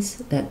tail is,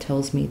 that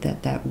tells me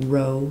that that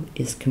row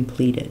is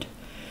completed.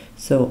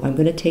 So I'm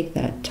going to take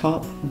that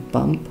top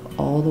bump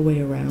all the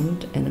way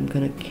around, and I'm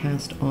going to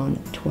cast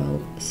on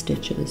 12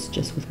 stitches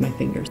just with my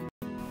fingers.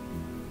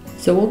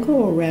 So we'll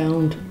go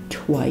around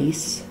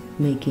twice,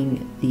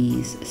 making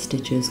these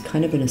stitches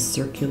kind of in a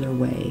circular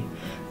way.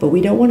 But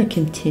we don't want to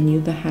continue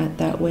the hat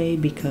that way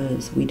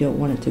because we don't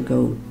want it to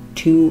go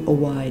too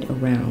wide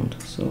around.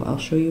 So I'll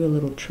show you a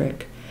little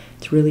trick.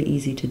 It's really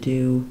easy to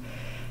do.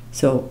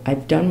 So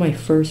I've done my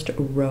first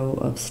row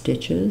of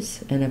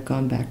stitches and I've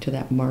gone back to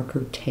that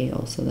marker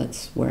tail. So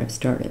that's where I've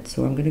started.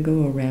 So I'm going to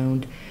go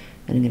around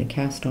and I'm going to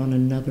cast on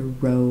another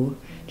row,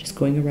 just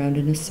going around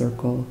in a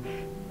circle.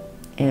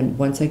 And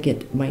once I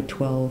get my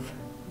 12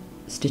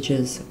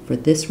 stitches for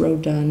this row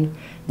done,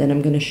 then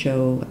I'm going to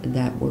show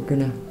that we're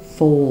going to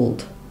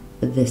fold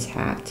this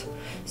hat.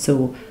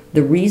 So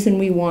the reason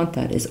we want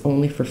that is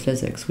only for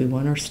physics. We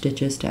want our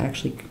stitches to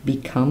actually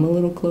become a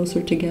little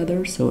closer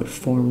together so it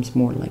forms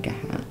more like a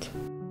hat.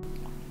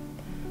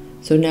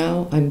 So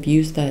now I've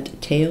used that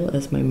tail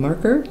as my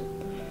marker.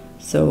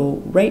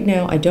 So right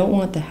now I don't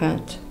want the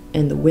hat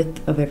and the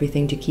width of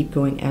everything to keep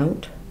going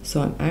out.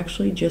 So I'm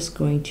actually just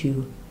going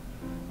to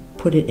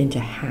put it into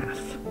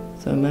half.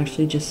 So I'm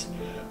actually just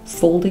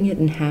folding it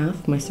in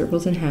half. My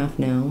circle's in half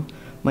now.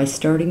 My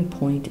starting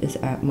point is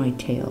at my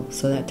tail,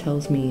 so that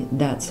tells me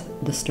that's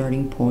the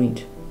starting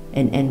point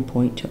and end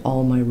point to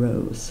all my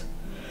rows.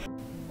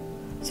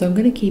 So I'm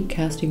going to keep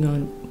casting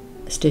on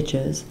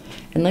stitches,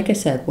 and like I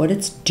said, what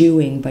it's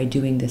doing by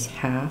doing this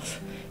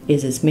half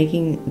is it's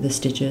making the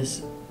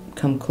stitches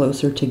come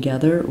closer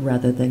together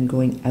rather than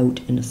going out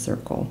in a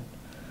circle.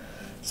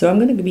 So I'm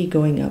going to be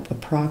going up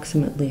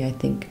approximately, I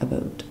think,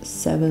 about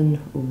 7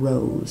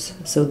 rows.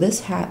 So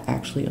this hat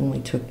actually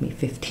only took me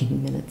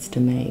 15 minutes to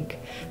make.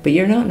 But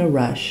you're not in a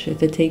rush.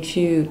 If it takes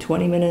you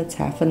 20 minutes,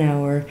 half an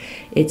hour,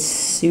 it's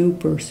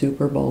super,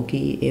 super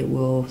bulky. It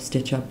will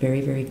stitch up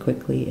very, very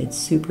quickly. It's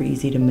super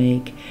easy to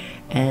make.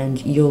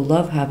 And you'll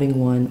love having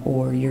one,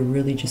 or you're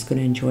really just going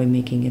to enjoy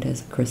making it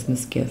as a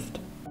Christmas gift.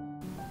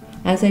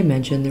 As I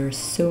mentioned, there are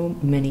so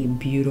many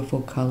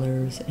beautiful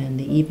colors, and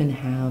they even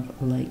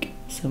have like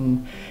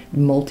some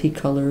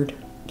multicolored,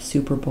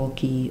 super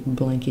bulky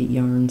blanket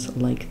yarns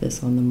like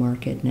this on the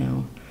market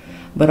now.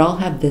 But I'll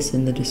have this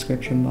in the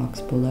description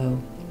box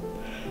below.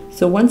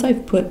 So once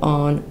I've put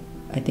on,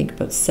 I think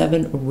about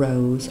 7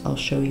 rows, I'll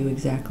show you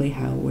exactly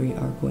how we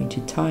are going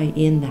to tie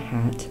in the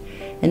hat.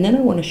 And then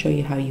I want to show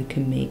you how you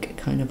can make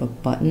kind of a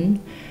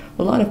button.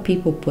 A lot of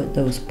people put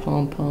those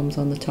pom-poms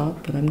on the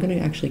top, but I'm going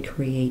to actually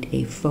create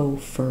a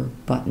faux fur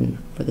button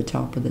for the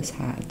top of this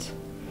hat.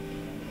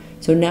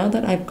 So now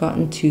that I've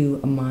gotten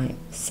to my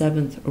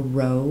 7th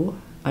row,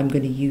 I'm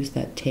going to use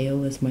that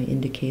tail as my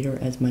indicator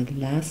as my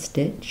last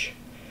stitch.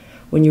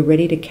 When you're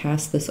ready to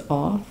cast this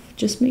off,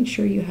 just make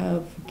sure you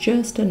have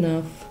just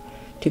enough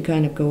to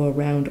kind of go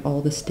around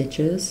all the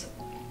stitches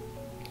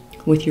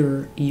with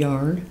your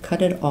yarn.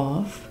 Cut it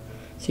off,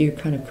 so you're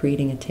kind of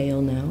creating a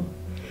tail now.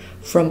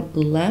 From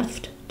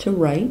left to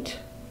right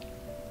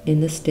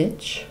in the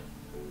stitch,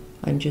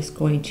 I'm just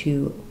going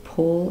to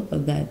pull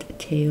that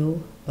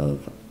tail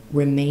of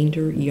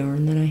remainder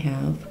yarn that I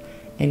have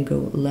and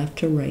go left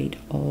to right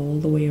all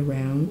the way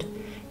around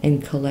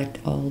and collect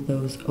all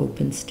those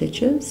open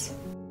stitches.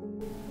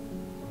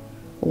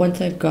 Once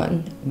I've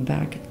gotten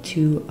back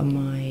to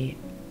my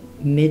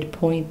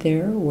midpoint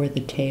there where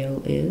the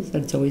tail is,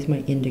 that's always my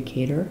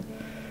indicator.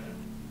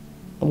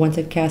 Once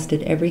I've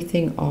casted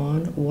everything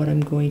on, what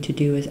I'm going to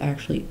do is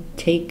actually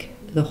take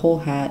the whole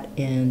hat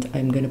and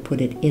I'm going to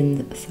put it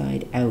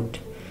inside out,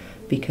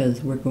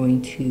 because we're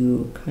going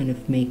to kind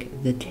of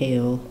make the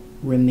tail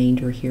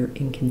remainder here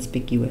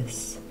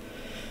inconspicuous.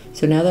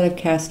 So now that I've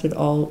casted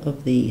all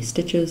of the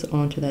stitches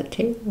onto that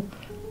tail,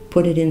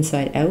 put it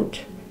inside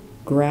out,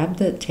 grab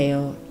that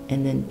tail,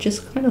 and then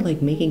just kind of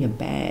like making a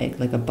bag,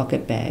 like a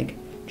bucket bag,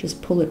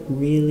 just pull it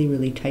really,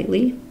 really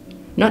tightly.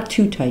 Not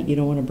too tight, you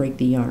don't want to break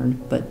the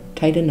yarn, but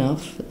tight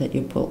enough that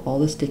you pull all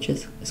the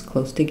stitches as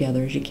close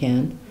together as you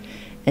can.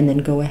 And then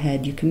go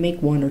ahead, you can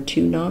make 1 or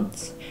 2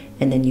 knots,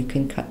 and then you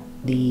can cut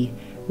the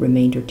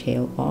remainder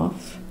tail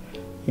off,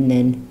 and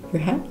then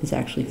your hat is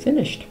actually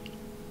finished.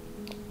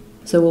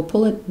 So we'll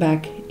pull it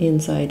back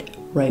inside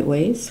right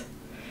ways,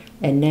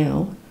 and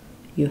now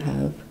you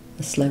have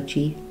a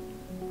slouchy,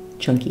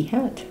 chunky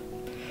hat.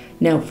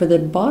 Now for the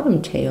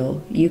bottom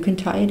tail, you can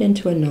tie it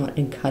into a knot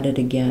and cut it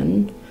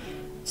again.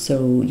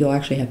 So you'll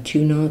actually have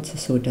 2 knots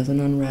so it doesn't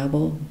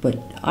unravel, but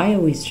I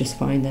always just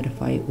find that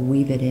if I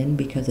weave it in,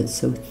 because it's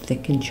so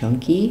thick and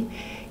chunky,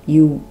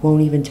 you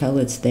won't even tell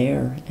it's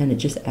there, and it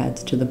just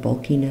adds to the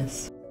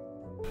bulkiness.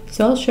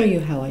 So I'll show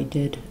you how I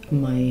did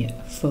my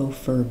faux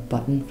fur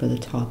button for the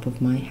top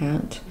of my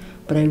hat,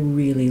 but I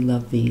really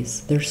love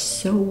these. They're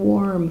so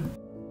warm.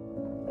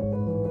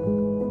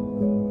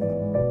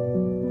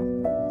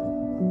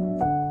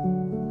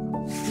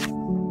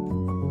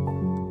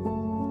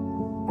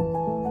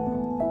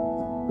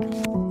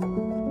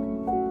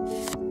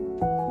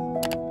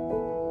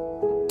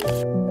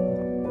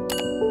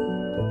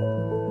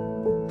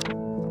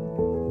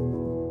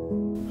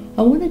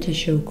 I wanted to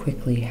show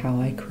quickly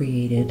how I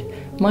created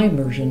my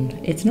version.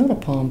 It's not a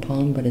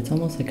pom-pom, but it's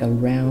almost like a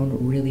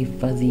round, really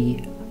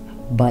fuzzy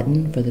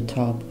button for the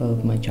top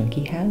of my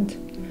chunky hat.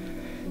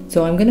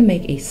 So I'm gonna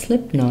make a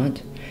slip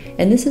knot,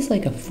 and this is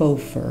like a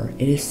faux fur.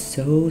 It is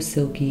so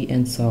silky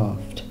and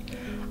soft.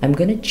 I'm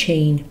gonna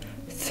chain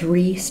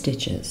 3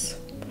 stitches.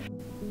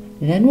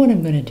 Then what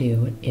I'm gonna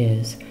do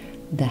is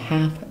the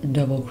half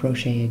double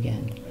crochet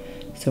again.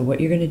 So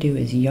what you're going to do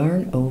is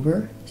yarn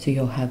over, so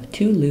you'll have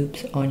 2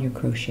 loops on your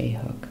crochet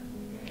hook.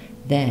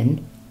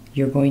 Then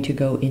you're going to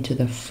go into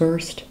the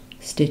first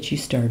stitch you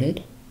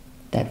started,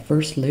 that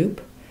first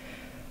loop,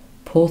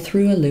 pull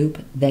through a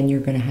loop, then you're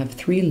going to have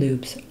 3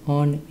 loops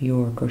on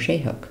your crochet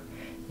hook.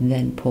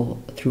 Then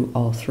pull through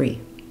all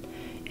 3.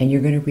 And you're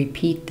going to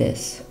repeat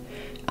this.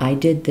 I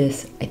did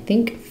this, I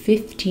think,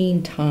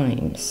 15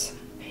 times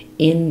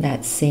in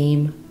that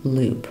same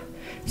loop.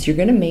 So you're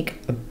going to make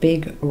a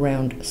big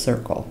round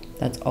circle.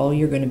 That's all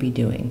you're going to be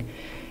doing.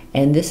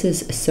 And this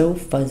is so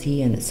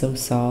fuzzy and it's so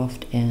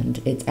soft, and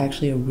it's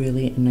actually a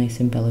really nice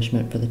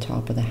embellishment for the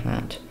top of the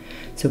hat.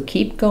 So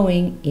keep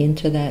going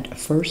into that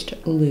first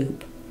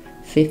loop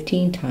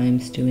 15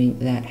 times, doing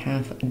that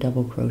half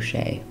double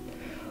crochet.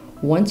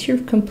 Once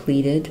you've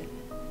completed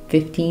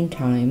 15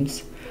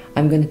 times,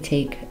 I'm going to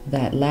take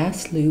that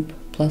last loop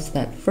plus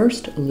that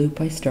first loop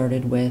I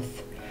started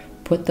with,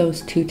 put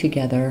those 2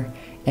 together,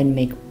 and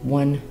make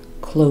 1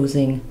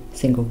 closing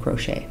single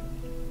crochet.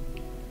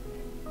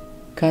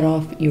 Cut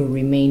off your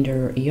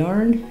remainder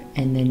yarn,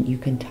 and then you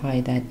can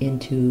tie that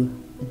into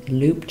the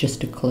loop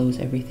just to close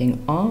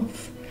everything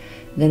off.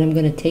 Then I'm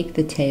going to take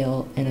the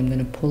tail and I'm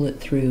going to pull it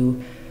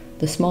through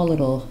the small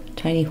little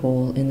tiny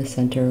hole in the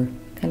center,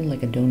 kind of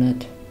like a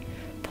donut.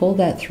 Pull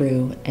that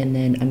through, and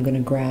then I'm going to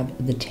grab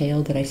the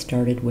tail that I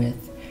started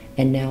with,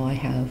 and now I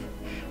have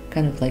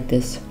kind of like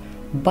this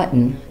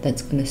button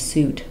that's going to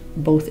suit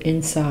both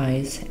in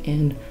size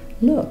and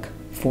look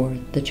for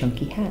the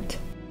chunky hat.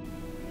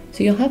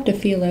 So you'll have to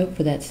feel out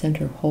for that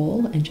center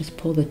hole and just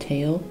pull the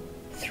tail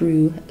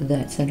through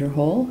that center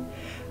hole.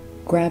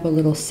 Grab a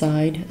little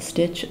side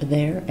stitch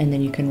there, and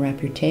then you can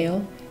wrap your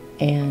tail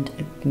and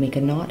make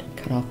a knot,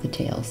 cut off the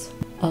tails.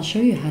 I'll show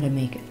you how to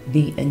make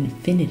the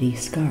infinity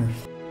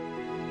scarf.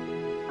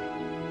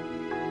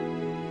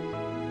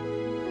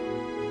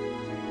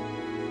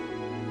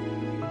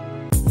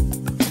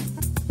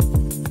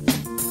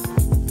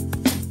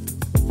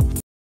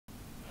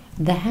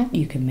 The hat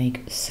you can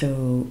make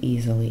so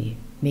easily,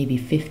 maybe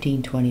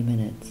 15-20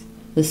 minutes.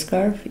 The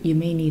scarf you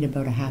may need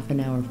about a half an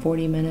hour,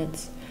 40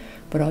 minutes,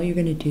 but all you're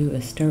going to do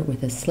is start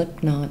with a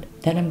slip knot,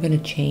 then I'm going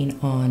to chain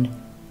on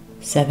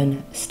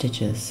 7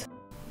 stitches.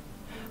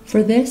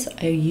 For this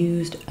I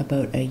used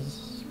about a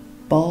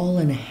ball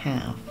and a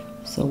half,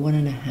 so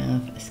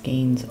 1.5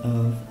 skeins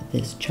of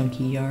this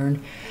chunky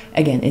yarn.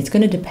 Again, it's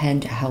going to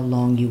depend how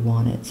long you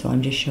want it, so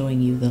I'm just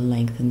showing you the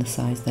length and the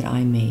size that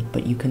I made,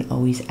 but you can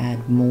always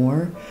add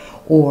more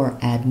or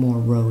add more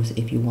rows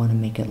if you want to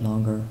make it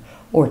longer,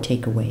 or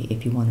take away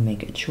if you want to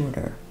make it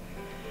shorter.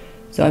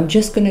 So I'm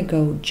just going to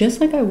go just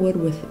like I would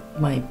with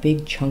my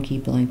big chunky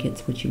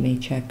blankets, which you may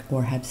check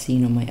or have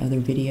seen on my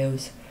other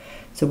videos.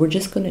 So we're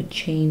just going to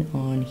chain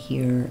on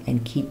here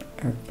and keep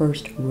our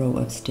first row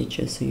of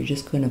stitches. So you're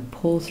just going to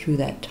pull through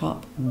that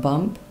top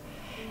bump,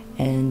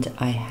 and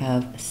I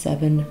have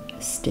 7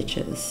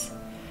 stitches.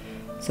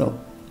 So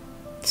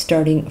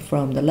starting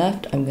from the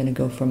left, I'm going to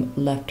go from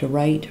left to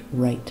right,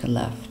 right to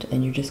left,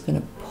 and you're just going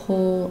to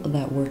pull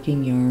that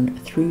working yarn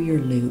through your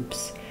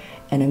loops,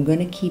 and I'm going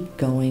to keep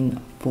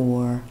going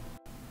for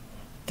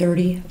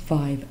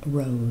 35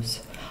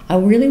 rows. I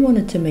really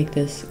wanted to make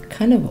this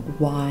kind of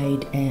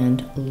wide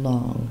and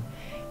long,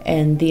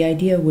 and the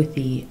idea with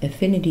the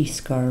affinity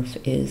scarf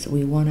is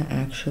we want to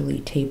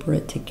actually taper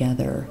it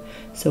together,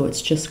 so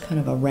it's just kind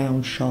of a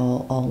round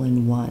shawl all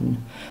in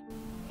one.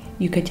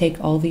 You could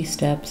take all these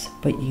steps,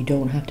 but you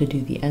don't have to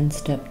do the end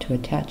step to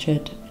attach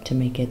it to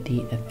make it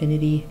the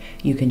affinity.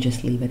 You can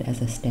just leave it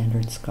as a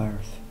standard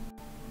scarf.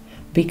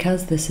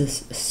 Because this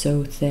is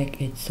so thick,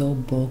 it's so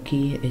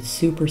bulky, it's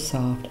super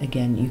soft.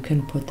 Again, you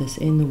can put this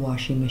in the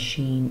washing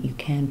machine, you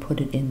can put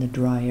it in the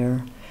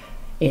dryer.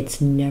 It's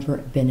never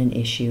been an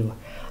issue.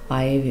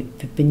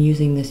 I've been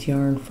using this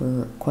yarn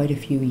for quite a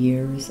few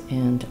years,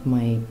 and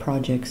my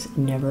projects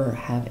never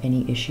have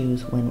any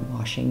issues when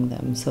washing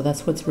them. So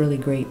that's what's really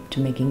great to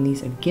making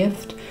these a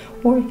gift,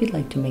 or if you'd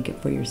like to make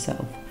it for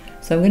yourself.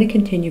 So I'm going to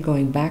continue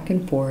going back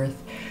and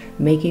forth,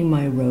 making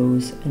my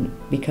rows, and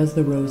because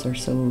the rows are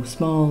so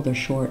small, they're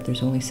short,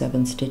 there's only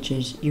 7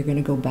 stitches, you're going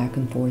to go back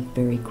and forth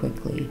very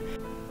quickly.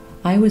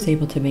 I was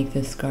able to make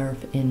this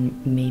scarf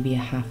in maybe a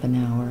half an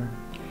hour.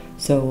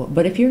 So,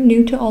 but if you're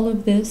new to all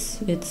of this,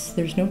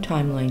 there's no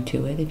timeline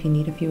to it. If you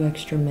need a few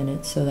extra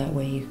minutes, so that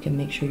way you can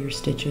make sure your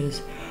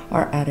stitches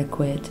are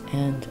adequate.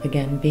 And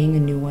again, being a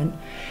new one,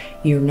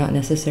 you're not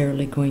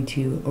necessarily going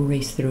to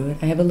race through it.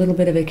 I have a little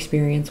bit of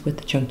experience with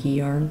the chunky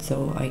yarn,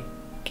 so I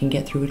can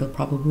get through it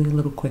probably a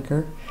little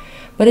quicker.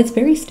 But it's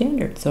very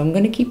standard, so I'm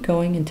going to keep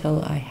going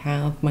until I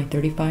have my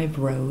 35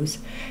 rows.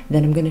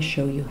 Then I'm going to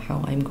show you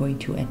how I'm going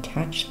to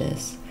attach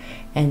this.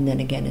 And then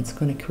again, it's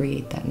going to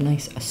create that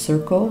nice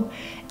circle,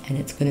 and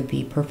it's going to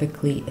be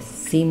perfectly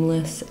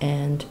seamless,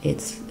 and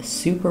it's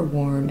super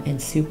warm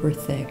and super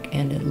thick,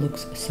 and it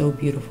looks so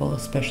beautiful,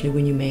 especially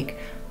when you make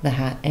the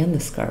hat and the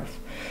scarf.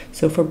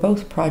 So for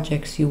both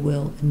projects, you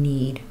will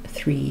need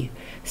 3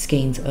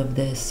 skeins of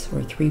this,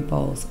 or 3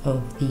 balls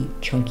of the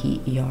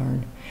chunky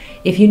yarn.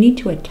 If you need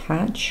to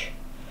attach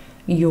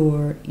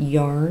your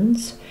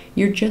yarns,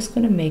 you're just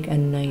going to make a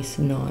nice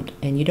knot,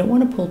 and you don't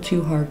want to pull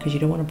too hard because you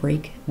don't want to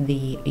break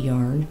the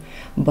yarn.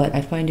 But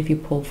I find if you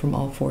pull from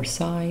all 4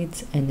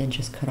 sides and then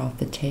just cut off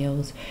the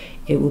tails,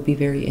 it will be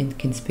very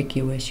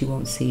inconspicuous. You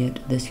won't see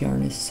it. This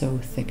yarn is so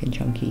thick and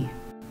chunky.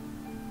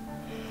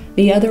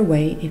 The other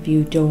way, if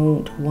you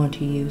don't want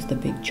to use the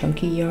big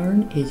chunky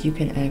yarn, is you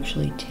can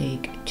actually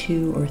take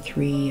 2 or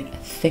 3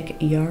 thick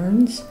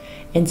yarns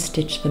and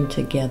stitch them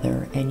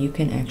together, and you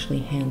can actually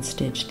hand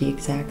stitch the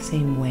exact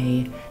same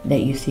way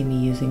that you see me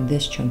using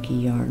this chunky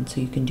yarn.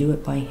 So you can do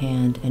it by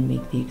hand and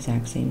make the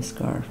exact same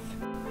scarf.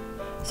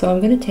 So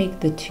I'm going to take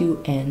the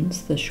 2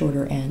 ends, the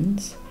shorter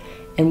ends,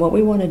 and what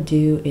we want to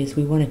do is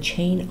we want to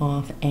chain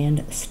off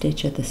and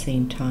stitch at the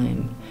same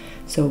time.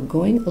 So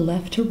going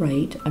left to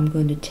right, I'm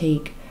going to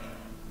take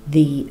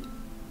the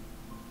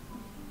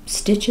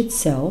stitch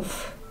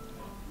itself,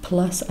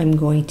 plus I'm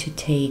going to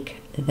take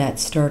that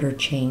starter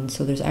chain.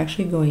 So there's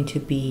actually going to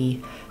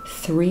be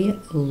 3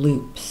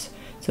 loops.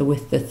 So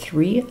with the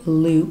 3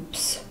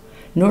 loops,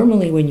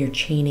 normally when you're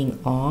chaining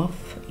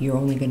off, you're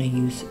only going to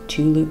use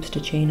 2 loops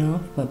to chain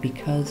off, but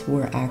because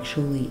we're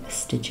actually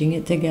stitching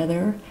it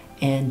together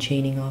and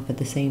chaining off at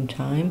the same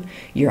time,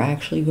 you're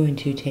actually going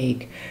to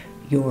take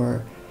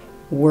your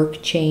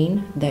work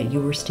chain that you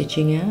were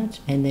stitching at,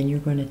 and then you're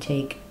going to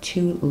take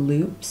 2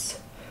 loops.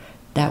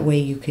 That way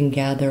you can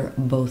gather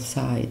both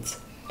sides.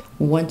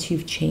 Once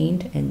you've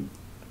chained and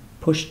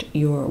pushed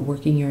your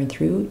working yarn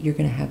through, you're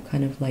going to have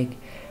kind of like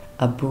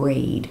a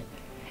braid,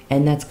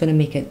 and that's going to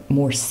make it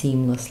more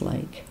seamless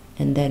like.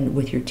 And then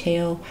with your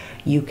tail,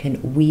 you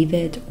can weave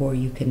it, or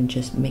you can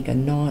just make a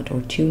knot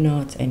or 2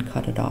 knots and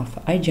cut it off.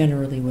 I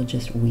generally will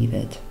just weave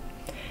it.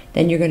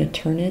 Then you're going to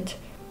turn it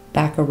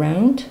back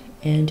around,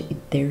 and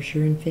there's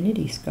your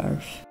infinity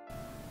scarf.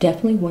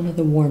 Definitely one of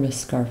the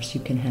warmest scarves you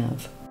can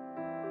have.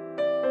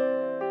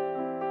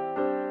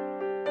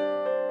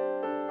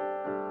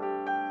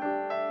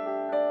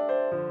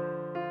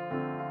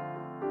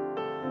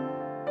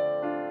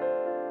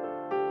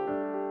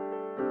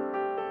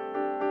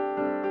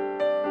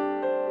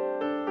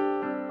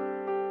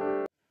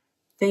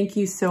 Thank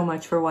you so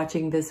much for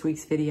watching this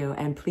week's video,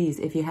 and please,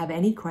 if you have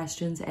any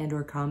questions and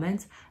or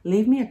comments,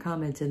 leave me a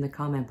comment in the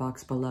comment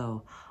box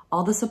below.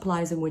 All the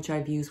supplies in which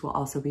I've used will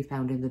also be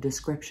found in the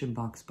description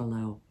box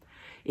below.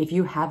 If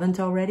you haven't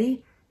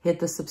already, hit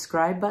the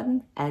subscribe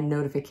button and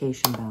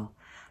notification bell.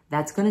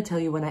 That's going to tell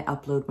you when I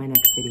upload my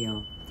next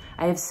video.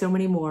 I have so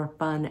many more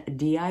fun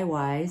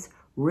DIYs,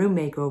 room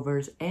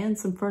makeovers, and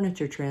some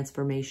furniture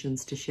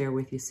transformations to share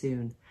with you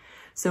soon.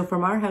 So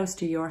from our house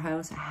to your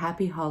house,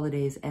 happy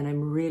holidays, and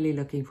I'm really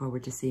looking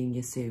forward to seeing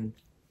you soon.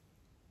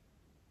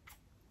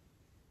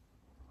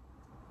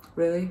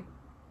 Really?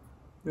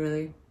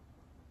 Really?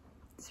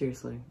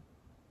 Seriously.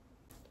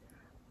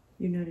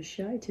 You're not as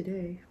shy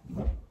today.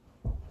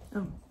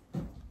 Oh.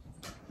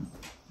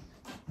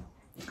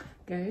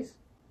 Guys,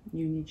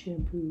 you need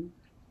shampoo.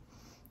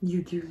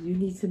 You do. You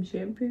need some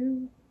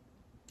shampoo.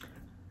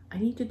 I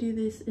need to do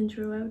this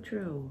intro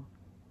outro.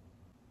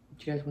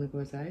 Do you guys want to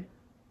go outside?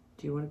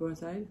 Do you want to go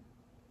outside?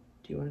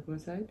 Do you want to go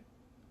outside?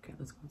 Okay,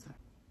 let's go outside.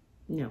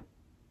 No.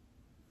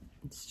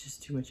 It's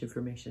just too much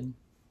information.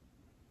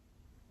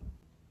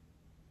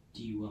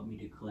 Do you want me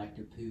to collect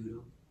a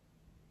poodle?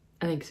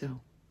 I think so.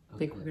 I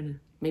think we're gonna,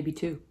 maybe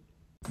 2.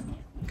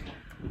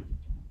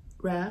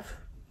 Raph,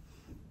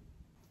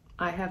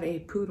 I have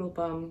a poodle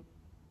bum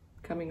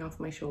coming off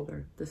my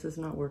shoulder. This is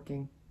not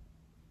working.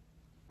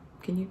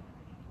 Can you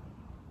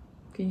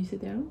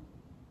sit down?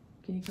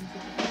 Can you come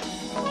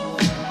sit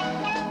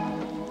down?